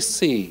clearly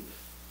see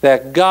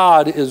that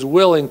God is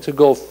willing to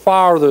go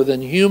farther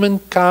than human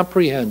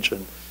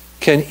comprehension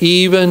can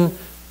even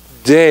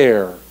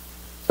dare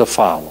to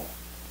follow.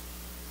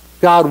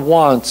 God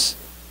wants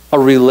a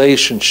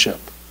relationship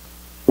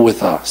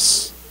with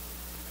us.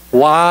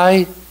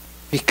 Why?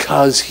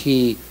 Because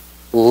he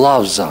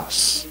loves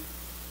us.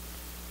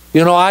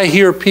 You know, I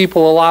hear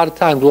people a lot of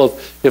times, well,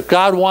 if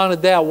God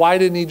wanted that, why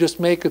didn't he just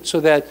make it so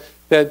that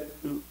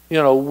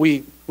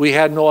we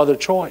had no other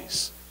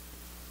choice?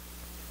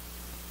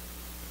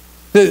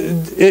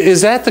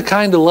 Is that the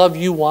kind of love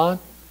you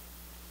want?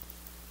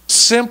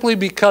 Simply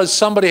because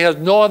somebody has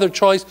no other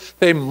choice,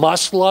 they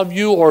must love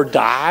you or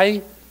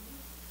die?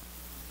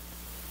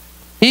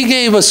 He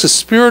gave us a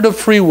spirit of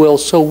free will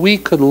so we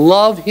could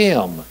love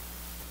him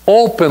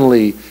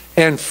openly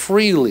and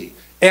freely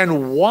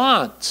and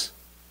want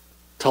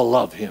to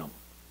love him.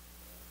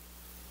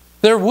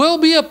 There will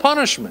be a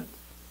punishment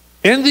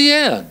in the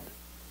end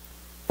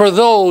for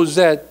those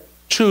that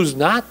choose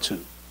not to.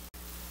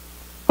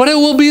 But it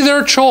will be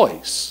their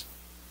choice.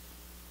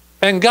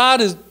 And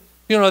God is,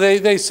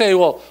 they say,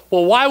 well,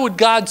 why would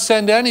God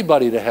send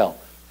anybody to hell?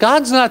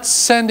 God's not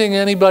sending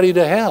anybody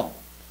to hell.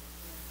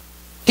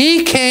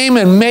 He came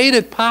and made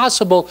it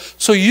possible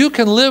so you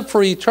can live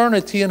for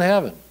eternity in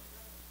heaven.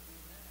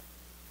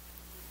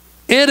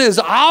 It is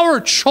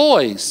our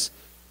choice.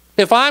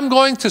 If I'm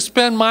going to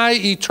spend my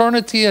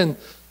eternity in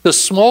the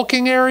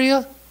smoking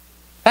area,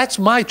 that's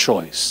my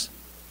choice.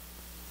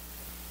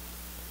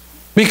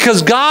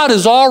 Because God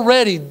has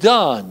already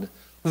done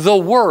the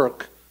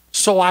work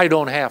so I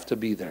don't have to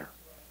be there.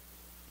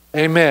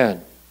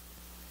 Amen.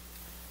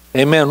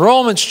 Amen.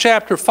 Romans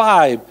chapter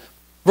 5,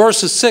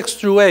 verses 6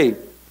 through 8.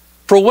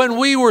 For when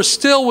we were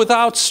still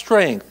without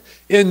strength,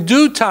 in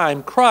due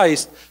time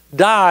Christ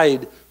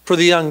died for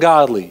the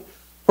ungodly.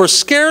 For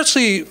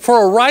scarcely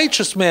for a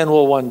righteous man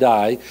will one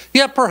die,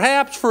 yet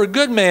perhaps for a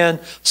good man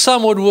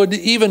someone would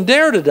even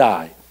dare to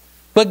die.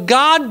 But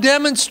God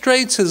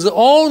demonstrates his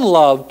own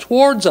love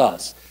towards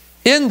us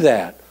in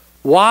that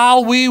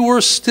while we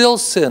were still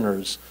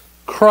sinners,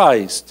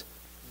 Christ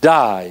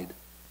died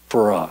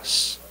for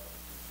us.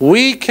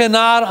 We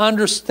cannot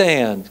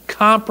understand,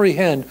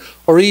 comprehend,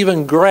 or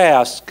even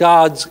grasp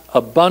God's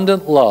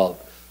abundant love,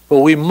 but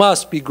we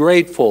must be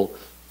grateful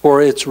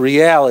for its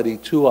reality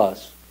to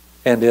us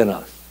and in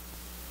us.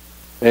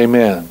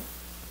 Amen.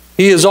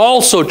 He is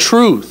also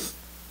truth.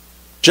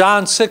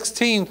 John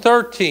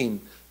 16:13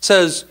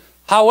 says,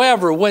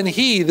 however, when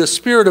He, the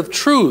Spirit of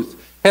truth,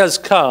 has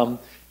come,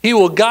 He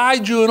will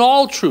guide you in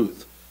all truth.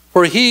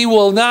 For He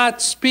will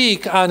not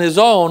speak on His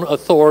own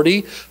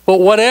authority, but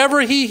whatever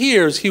He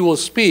hears, He will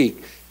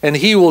speak, and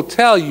He will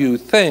tell you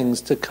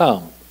things to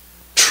come.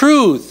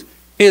 Truth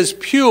is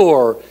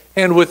pure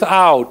and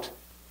without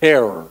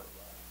error.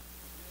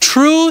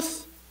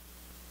 Truth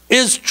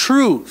is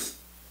truth.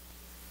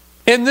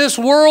 In this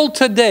world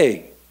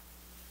today,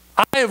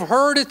 I have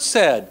heard it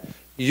said,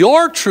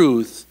 your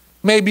truth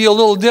may be a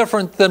little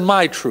different than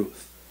my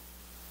truth.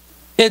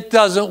 It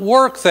doesn't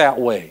work that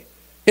way.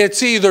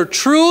 It's either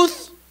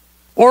truth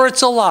or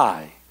it's a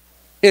lie.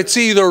 It's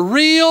either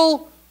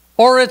real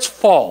or it's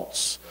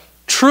false.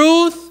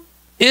 Truth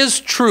is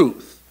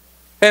truth.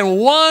 And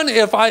one,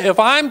 if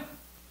I'm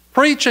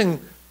preaching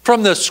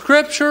from the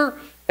Scripture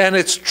and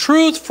it's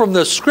truth from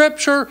the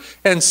Scripture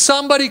and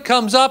somebody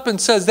comes up and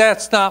says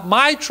that's not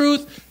my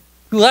truth,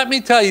 let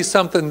me tell you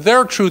something,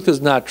 their truth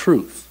is not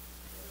truth.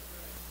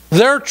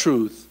 Their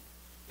truth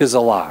is a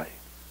lie.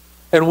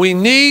 And we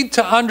need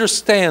to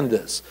understand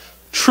this.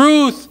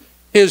 Truth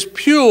is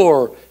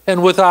pure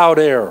and without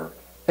error.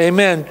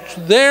 Amen.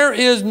 There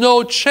is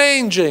no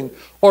changing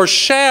or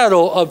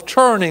shadow of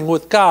turning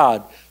with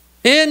God.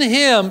 In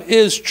Him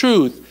is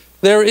truth.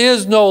 There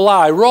is no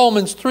lie.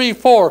 Romans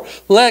 3:4.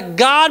 Let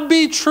God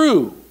be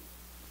true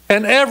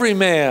and every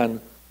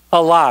man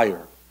a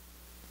liar.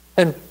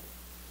 And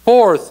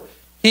fourth,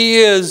 He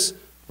is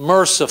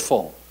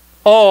merciful.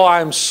 Oh,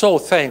 I'm so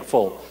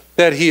thankful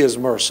that He is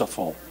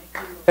merciful.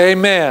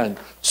 Amen.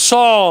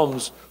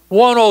 Psalms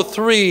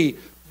 103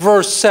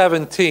 verse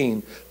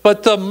 17.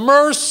 But the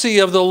mercy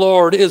of the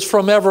Lord is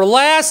from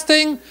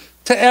everlasting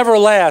to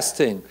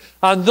everlasting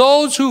on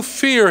those who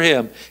fear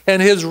Him,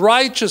 and His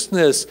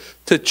righteousness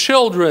to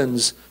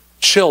children's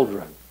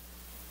children.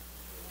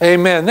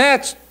 Amen.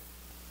 That's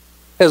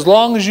as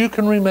long as you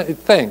can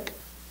think,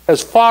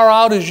 as far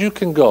out as you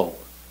can go.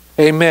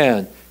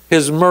 Amen.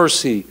 His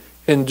mercy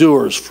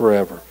endures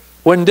forever.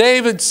 When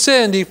David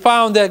sinned, he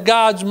found that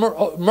God's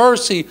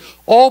mercy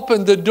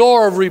opened the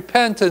door of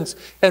repentance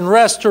and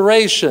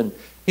restoration.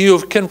 You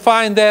can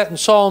find that in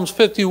Psalms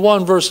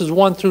 51, verses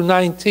 1 through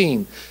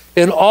 19.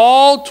 In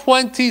all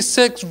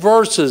 26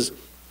 verses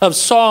of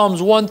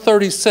Psalms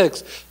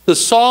 136, the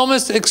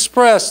psalmist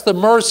expressed the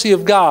mercy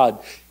of God.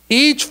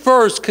 Each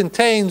verse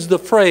contains the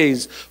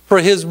phrase, "For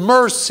His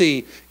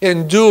mercy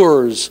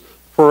endures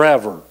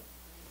forever."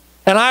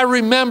 And I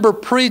remember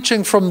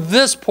preaching from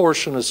this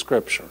portion of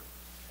Scripture.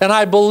 And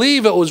I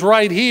believe it was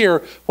right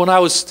here when I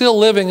was still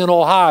living in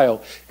Ohio.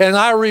 And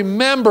I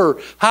remember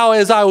how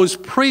as I was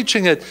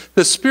preaching it,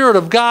 the Spirit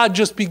of God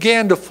just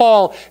began to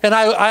fall. And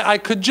I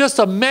could just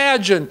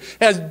imagine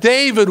as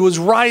David was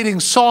writing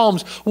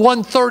Psalms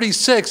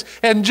 136,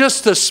 and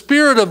just the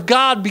Spirit of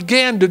God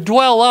began to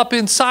dwell up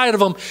inside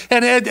of him.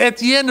 And at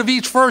the end of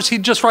each verse,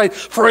 he'd just write,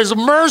 "For His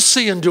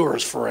mercy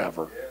endures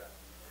forever."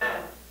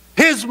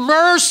 His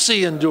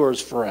mercy endures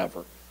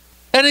forever.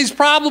 And he's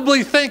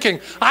probably thinking,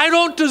 I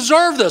don't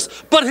deserve this,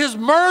 but His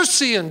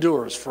mercy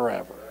endures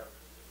forever.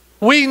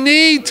 We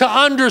need to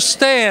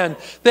understand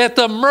that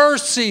the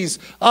mercies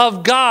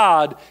of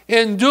God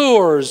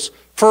endures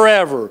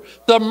forever.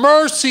 The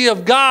mercy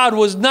of God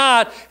was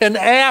not an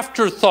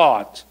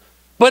afterthought,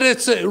 but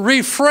its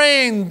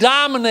refrain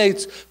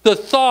dominates the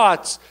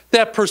thoughts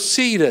that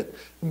precede it.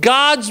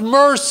 God's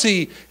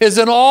mercy is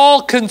an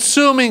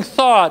all-consuming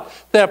thought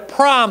that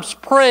prompts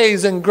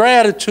praise and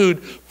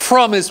gratitude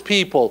from His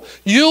people.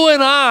 You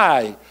and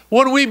I,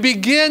 when we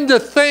begin to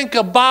think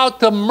about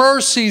the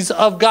mercies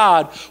of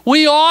God,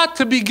 we ought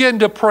to begin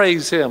to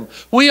praise Him.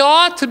 We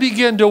ought to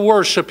begin to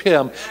worship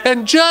Him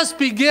and just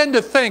begin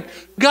to think,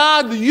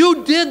 God,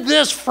 You did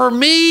this for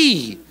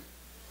me.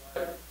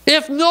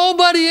 If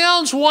nobody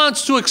else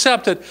wants to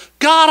accept it,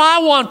 God, I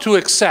want to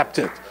accept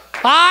it.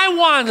 I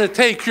want to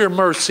take Your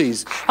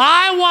mercies.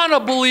 I want to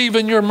believe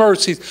in Your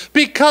mercies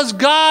because,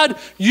 God,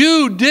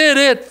 You did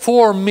it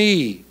for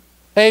me.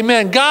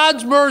 Amen.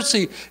 God's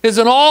mercy is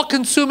an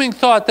all-consuming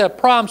thought that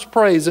prompts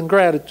praise and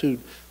gratitude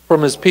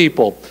from His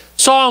people.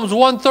 Psalms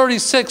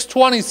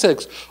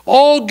 136:26.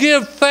 Oh,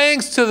 give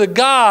thanks to the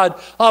God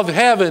of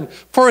heaven,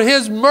 for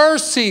His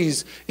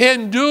mercies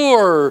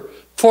endure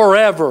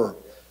forever.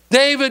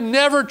 David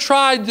never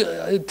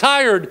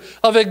tired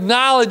of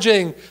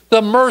acknowledging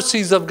the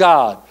mercies of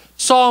God.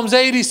 Psalms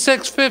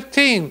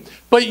 86:15.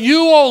 But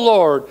You, O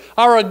Lord,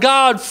 are a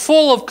God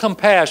full of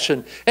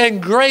compassion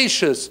and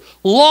gracious,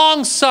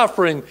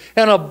 long-suffering,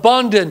 and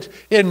abundant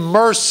in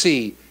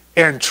mercy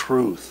and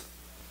truth.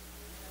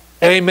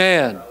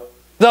 Amen.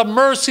 The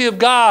mercy of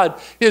God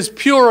is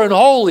pure and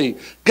holy.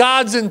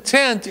 God's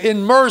intent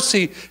in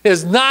mercy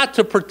is not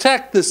to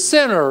protect the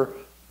sinner,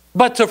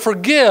 but to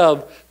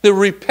forgive the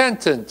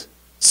repentant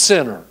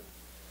sinner.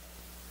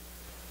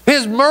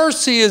 His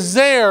mercy is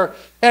there.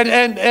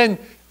 And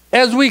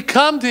as we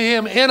come to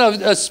Him in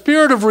a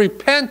spirit of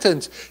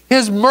repentance,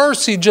 His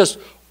mercy just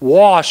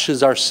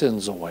washes our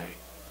sins away.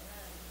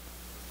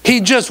 He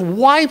just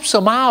wipes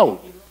them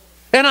out.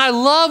 And I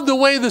love the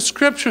way the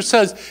Scripture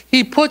says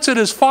He puts it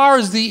as far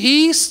as the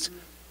east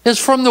is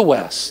from the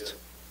west.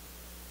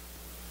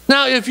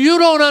 Now, if you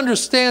don't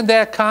understand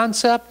that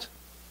concept,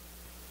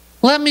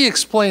 let me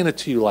explain it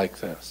to you like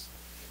this.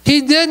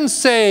 He didn't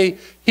say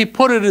He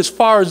put it as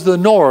far as the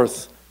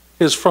north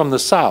is from the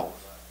south.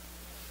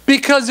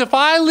 Because if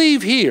I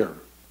leave here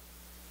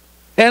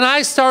and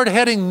I start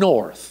heading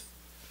north,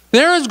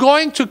 there is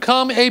going to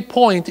come a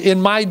point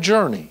in my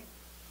journey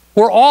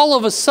where all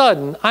of a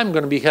sudden I'm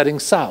going to be heading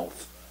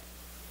south.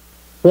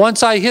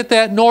 Once I hit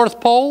that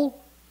North Pole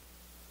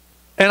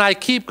and I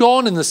keep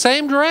going in the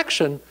same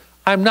direction,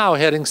 I'm now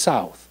heading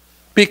south.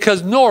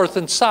 Because north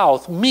and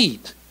south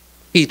meet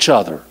each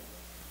other.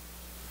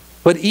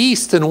 But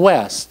east and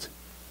west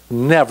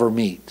never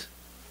meet.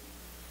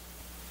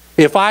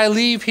 If I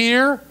leave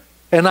here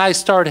and I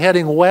start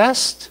heading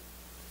west,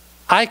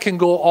 I can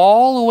go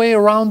all the way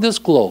around this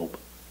globe.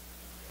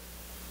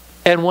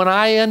 And when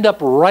I end up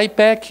right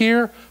back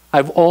here,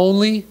 I've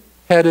only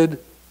headed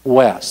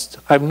west.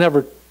 I've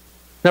never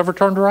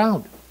turned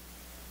around.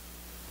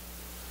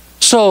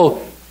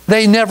 So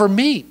they never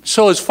meet.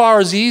 So as far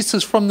as the east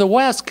is from the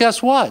west,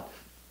 guess what?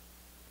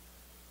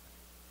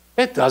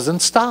 It doesn't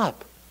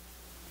stop.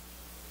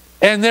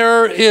 And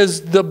there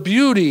is the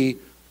beauty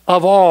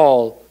of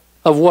all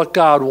of what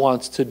God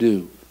wants to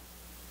do.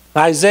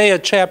 Isaiah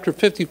chapter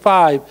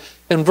 55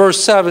 and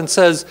verse 7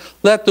 says,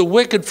 "Let the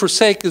wicked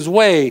forsake his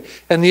way,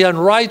 and the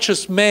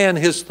unrighteous man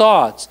his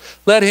thoughts.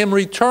 Let him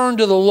return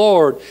to the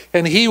Lord,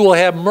 and He will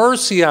have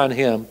mercy on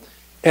him,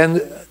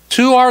 and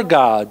to our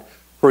God,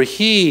 for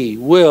He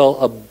will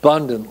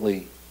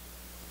abundantly,"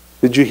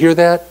 did you hear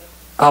that?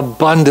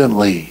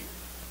 Abundantly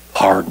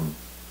pardon.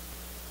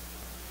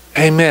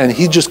 Amen.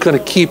 He's just going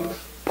to keep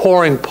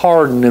pouring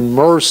pardon and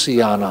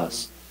mercy on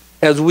us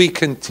as we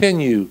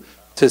continue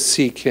to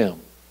seek Him.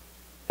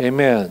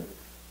 Amen.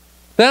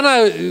 Then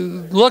I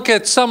look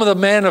at some of the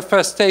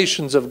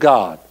manifestations of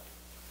God.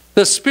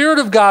 The Spirit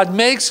of God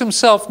makes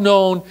Himself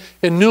known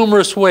in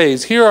numerous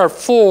ways. Here are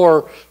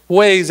 4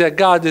 ways that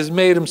God has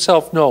made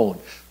Himself known.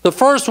 The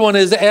first one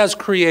is as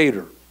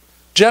Creator.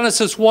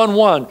 Genesis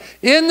 1:1.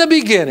 In the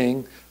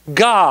beginning,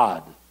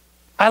 God.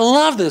 I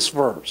love this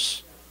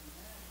verse.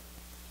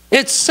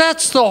 It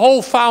sets the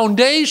whole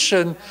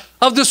foundation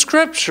of the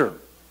Scripture.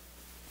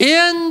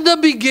 In the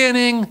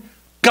beginning,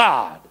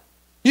 God.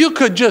 You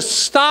could just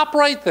stop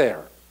right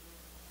there.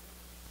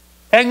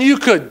 And you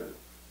could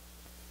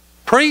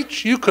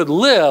preach, you could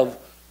live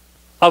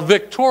a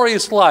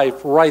victorious life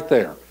right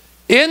there.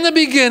 In the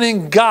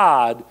beginning,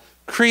 God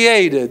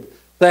created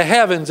the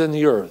heavens and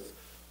the earth.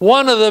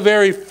 One of the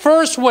very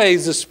first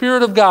ways the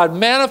Spirit of God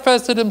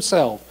manifested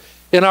Himself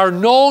in our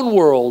known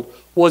world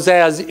was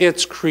as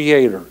its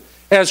creator.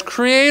 As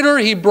creator,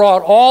 He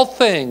brought all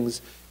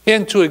things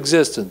into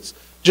existence.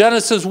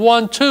 Genesis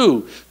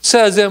 1:2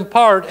 says in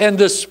part, "And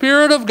the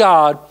Spirit of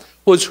God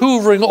was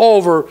hovering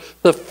over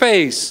the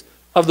face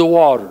of the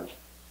waters."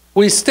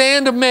 We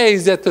stand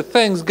amazed at the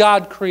things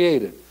God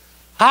created.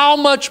 How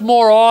much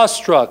more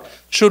awestruck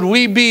should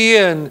we be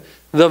in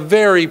the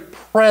very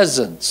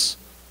presence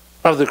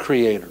of the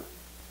Creator?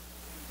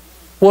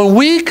 When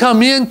we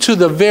come into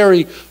the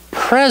very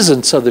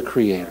presence of the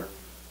Creator,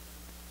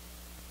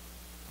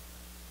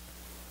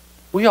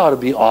 we ought to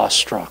be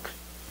awestruck.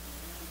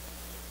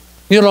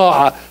 You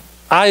know,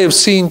 I have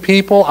seen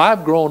people,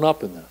 I've grown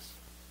up in this.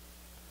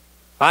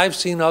 I've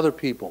seen other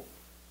people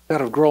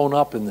that have grown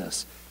up in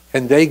this,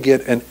 and they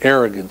get an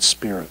arrogant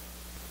spirit.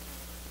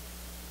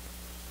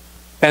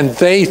 And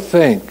they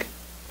think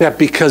that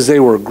because they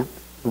were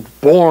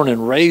born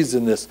and raised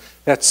in this,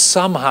 that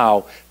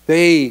somehow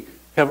they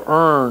have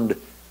earned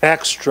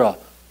extra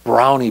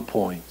brownie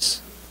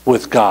points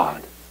with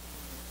God.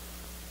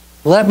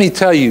 Let me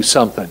tell you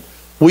something.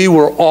 We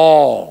were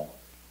all,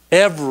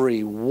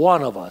 every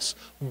one of us,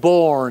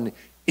 born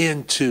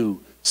into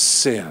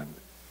sin.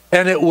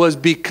 And it was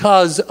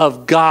because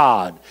of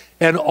God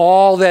and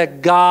all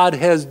that God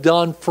has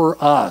done for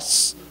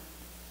us.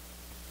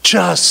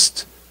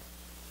 Just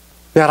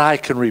that I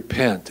can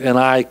repent and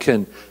I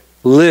can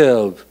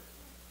live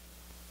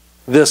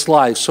this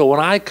life. So when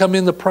I come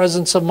in the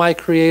presence of my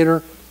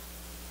Creator,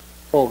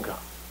 oh God,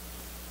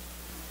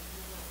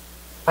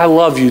 I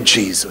love you,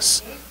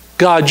 Jesus.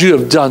 God, you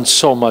have done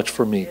so much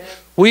for me.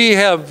 We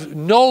have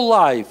no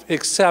life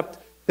except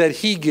that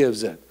He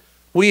gives it.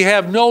 We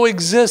have no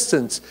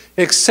existence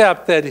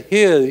except that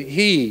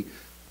He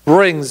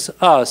brings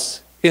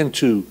us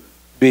into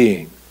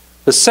being.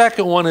 The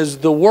second one is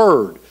the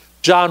Word.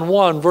 John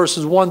 1,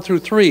 verses 1 through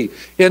 3.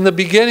 In the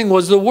beginning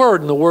was the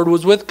Word, and the Word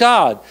was with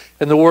God,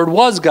 and the Word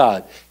was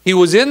God. He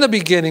was in the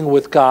beginning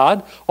with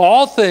God.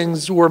 All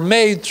things were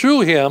made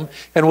through Him,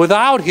 and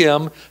without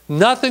Him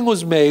nothing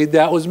was made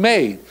that was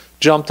made.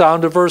 Jump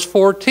down to verse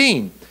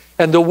 14.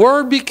 And the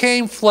Word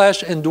became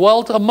flesh and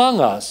dwelt among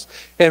us,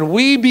 and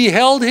we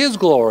beheld his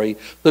glory,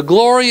 the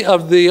glory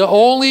of the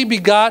only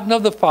begotten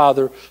of the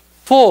Father,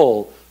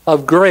 full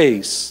of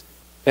grace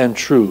and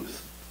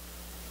truth.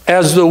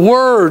 As the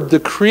Word, the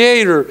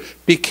Creator,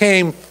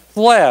 became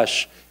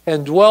flesh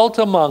and dwelt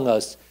among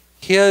us,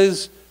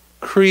 his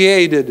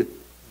created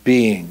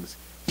beings.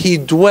 He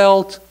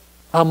dwelt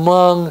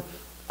among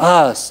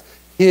us,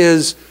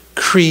 his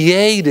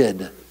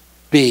created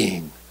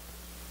being.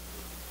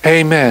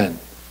 Amen.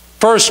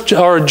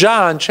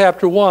 John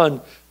chapter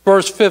 1,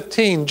 verse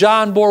 15.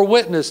 John bore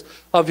witness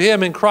of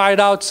him and cried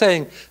out,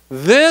 saying,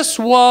 "This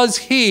was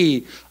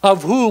he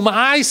of whom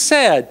I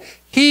said,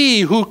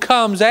 he who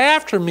comes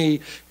after me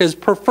is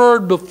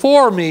preferred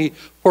before me,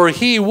 for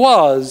he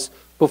was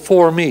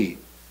before me."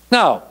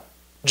 Now,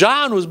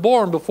 John was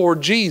born before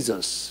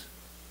Jesus,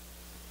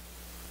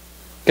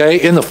 okay,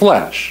 in the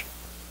flesh.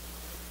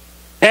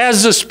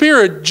 As the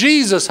Spirit,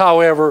 Jesus,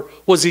 however,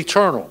 was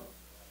eternal.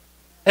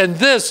 And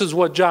this is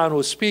what John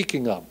was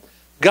speaking of.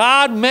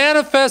 God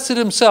manifested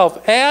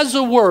himself as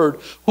the Word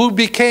who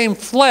became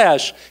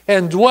flesh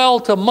and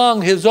dwelt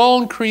among his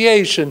own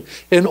creation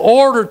in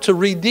order to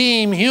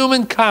redeem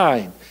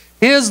humankind.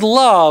 His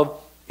love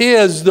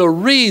is the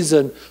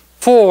reason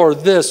for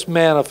this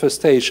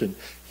manifestation.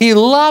 He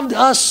loved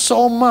us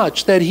so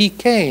much that he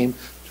came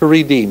to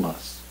redeem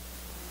us.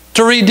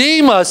 To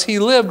redeem us, he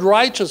lived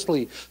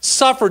righteously,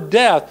 suffered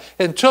death,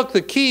 and took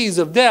the keys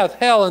of death,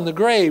 hell, and the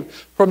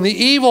grave from the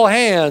evil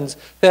hands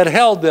that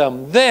held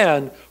them,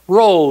 then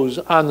rose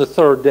on the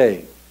third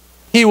day.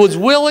 He was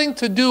willing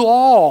to do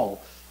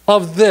all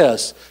of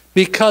this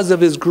because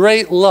of his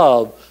great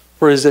love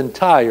for his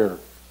entire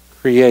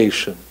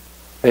creation.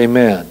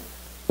 Amen.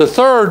 The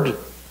third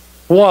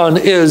one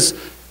is,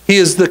 he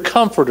is the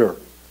Comforter.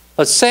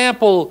 A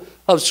sample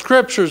of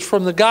scriptures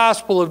from the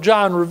Gospel of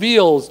John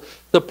reveals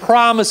the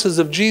promises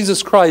of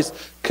Jesus Christ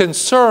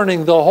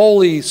concerning the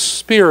Holy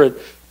Spirit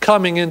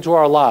coming into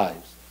our lives.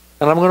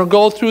 And I'm going to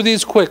go through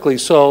these quickly,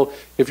 so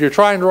if you're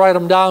trying to write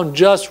them down,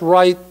 just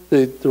write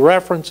the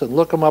reference and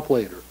look them up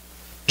later.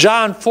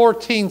 John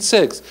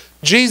 14:6,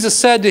 Jesus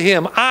said to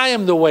him, "I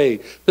am the way,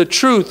 the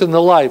truth, and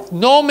the life.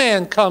 No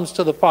man comes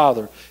to the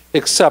Father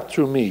except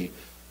through me."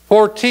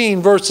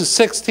 14 verses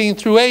 16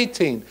 through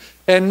 18,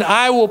 "And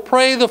I will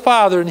pray the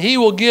Father, and he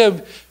will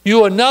give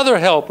you another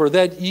helper,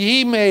 that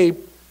he may,"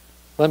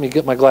 let me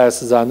get my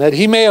glasses on, "that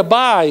he may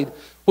abide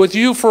with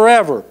you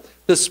forever.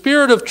 The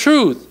Spirit of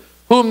truth,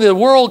 whom the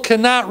world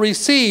cannot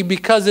receive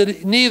because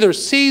it neither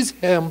sees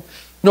him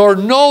nor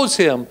knows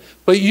him.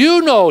 But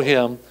you know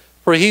him,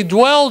 for he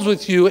dwells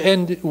with you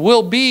and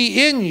will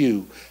be in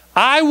you.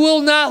 I will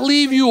not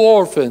leave you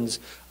orphans.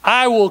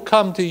 I will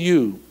come to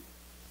you."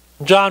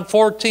 John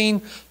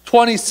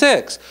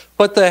 14:26,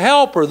 "But the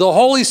Helper, the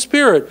Holy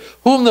Spirit,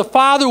 whom the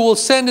Father will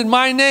send in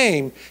my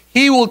name,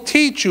 he will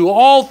teach you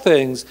all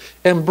things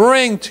and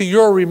bring to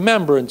your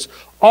remembrance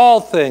all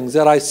things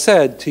that I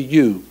said to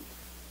you."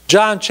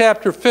 John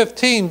chapter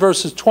 15,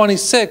 verses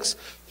 26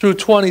 through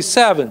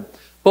 27.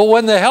 "But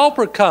when the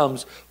Helper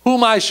comes,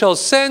 whom I shall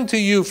send to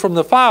you from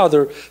the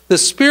Father, the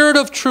Spirit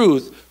of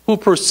truth, who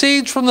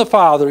proceeds from the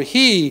Father,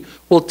 he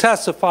will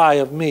testify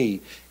of me.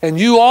 And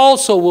you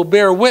also will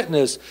bear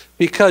witness,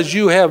 because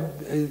you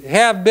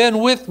have been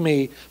with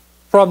me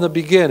from the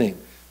beginning."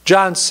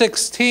 John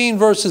 16,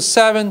 verses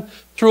 7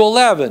 through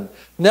 11.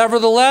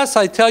 "Nevertheless,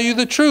 I tell you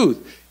the truth.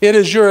 It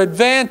is your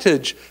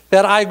advantage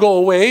that I go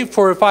away,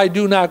 for if I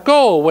do not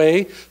go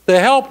away,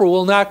 the Helper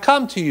will not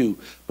come to you.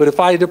 But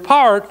if I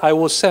depart, I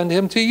will send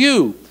him to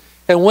you.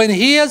 And when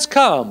he has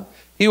come,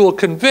 he will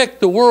convict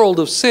the world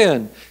of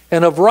sin,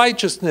 and of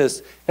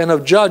righteousness, and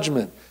of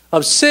judgment.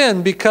 Of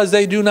sin, because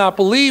they do not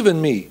believe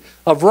in me.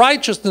 Of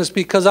righteousness,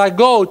 because I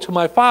go to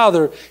my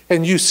Father,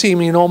 and you see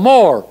me no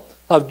more.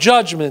 Of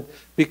judgment,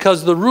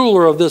 because the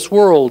ruler of this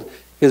world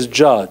is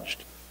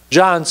judged."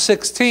 John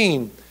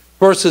 16,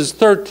 verses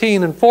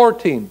 13 and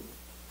 14.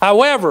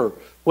 "However,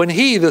 when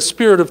he, the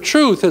Spirit of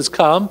truth, has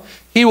come,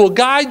 he will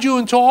guide you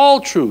into all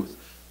truth.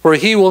 For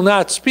he will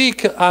not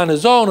speak on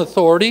his own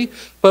authority,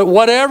 but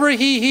whatever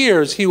he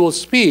hears he will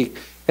speak,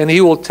 and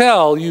he will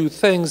tell you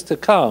things to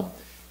come.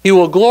 He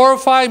will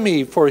glorify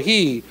me, for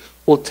he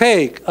will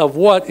take of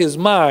what is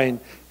mine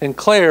and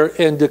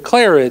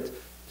declare it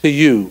to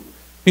you."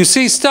 You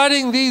see,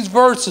 studying these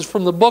verses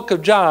from the book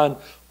of John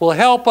will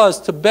help us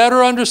to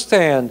better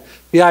understand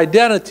the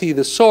identity,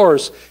 the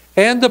source,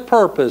 and the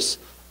purpose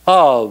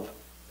of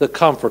the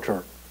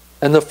Comforter.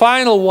 And the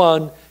final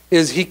one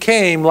is, he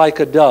came like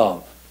a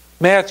dove.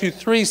 Matthew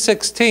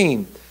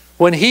 3:16,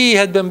 "When he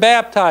had been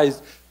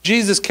baptized,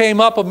 Jesus came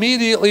up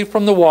immediately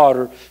from the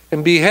water,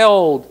 and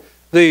behold,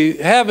 the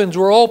heavens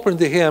were opened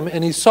to him,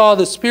 and he saw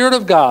the Spirit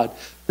of God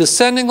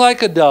descending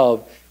like a dove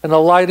and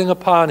alighting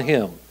upon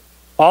him."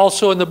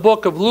 Also in the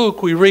book of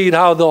Luke, we read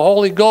how the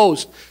Holy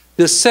Ghost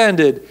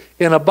descended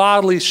in a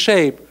bodily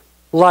shape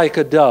like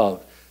a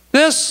dove.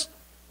 This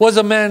was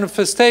a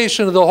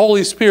manifestation of the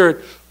Holy Spirit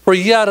for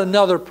yet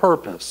another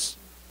purpose.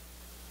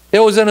 It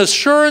was an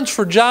assurance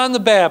for John the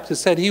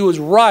Baptist that he was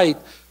right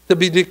to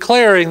be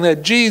declaring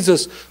that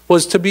Jesus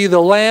was to be the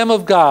Lamb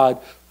of God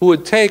who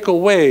would take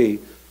away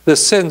the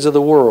sins of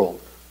the world.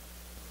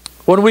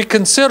 When we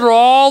consider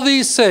all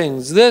these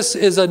things, this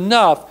is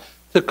enough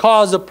to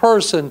cause a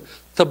person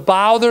to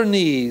bow their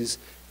knees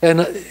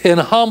in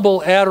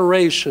humble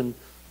adoration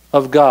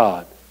of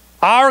God.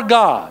 Our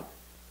God,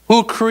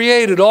 who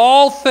created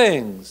all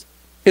things,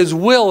 is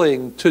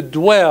willing to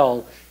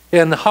dwell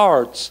in the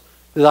hearts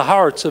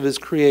of his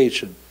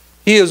creation.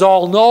 He is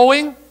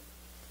all-knowing.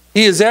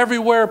 He is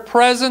everywhere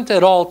present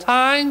at all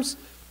times.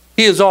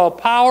 He is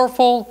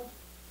all-powerful,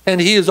 and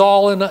he is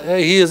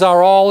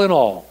our all in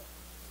all.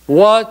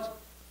 What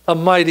a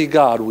mighty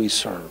God we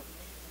serve.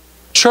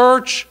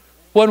 Church,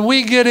 when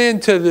we get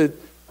into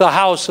the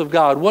house of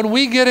God, when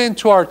we get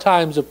into our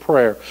times of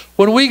prayer,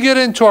 when we get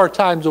into our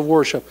times of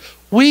worship,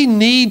 we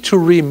need to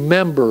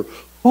remember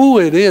who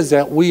it is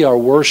that we are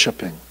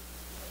worshiping.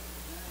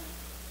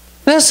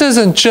 This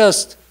isn't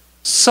just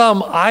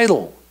some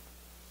idol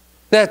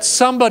that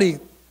somebody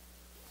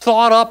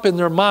thought up in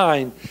their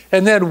mind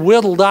and then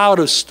whittled out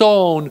of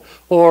stone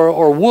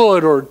or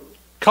wood or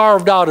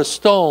carved out of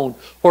stone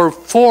or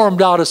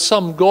formed out of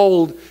some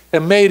gold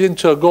and made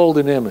into a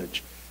golden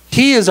image.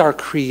 He is our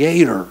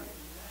creator.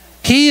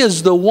 He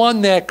is the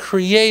one that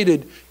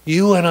created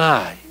you and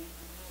I.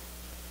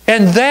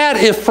 And that,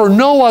 if for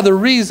no other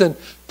reason,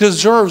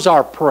 deserves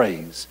our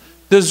praise,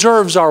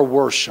 deserves our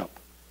worship.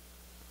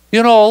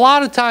 You know, a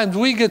lot of times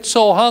we get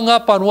so hung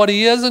up on what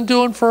he isn't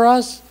doing for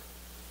us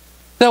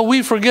that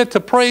we forget to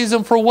praise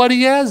him for what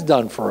he has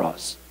done for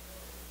us.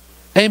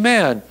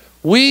 Amen.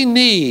 We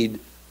need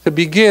to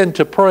begin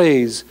to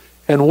praise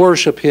and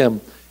worship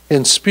him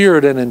in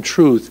spirit and in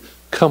truth,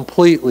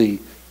 completely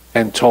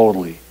and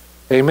totally.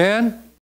 Amen.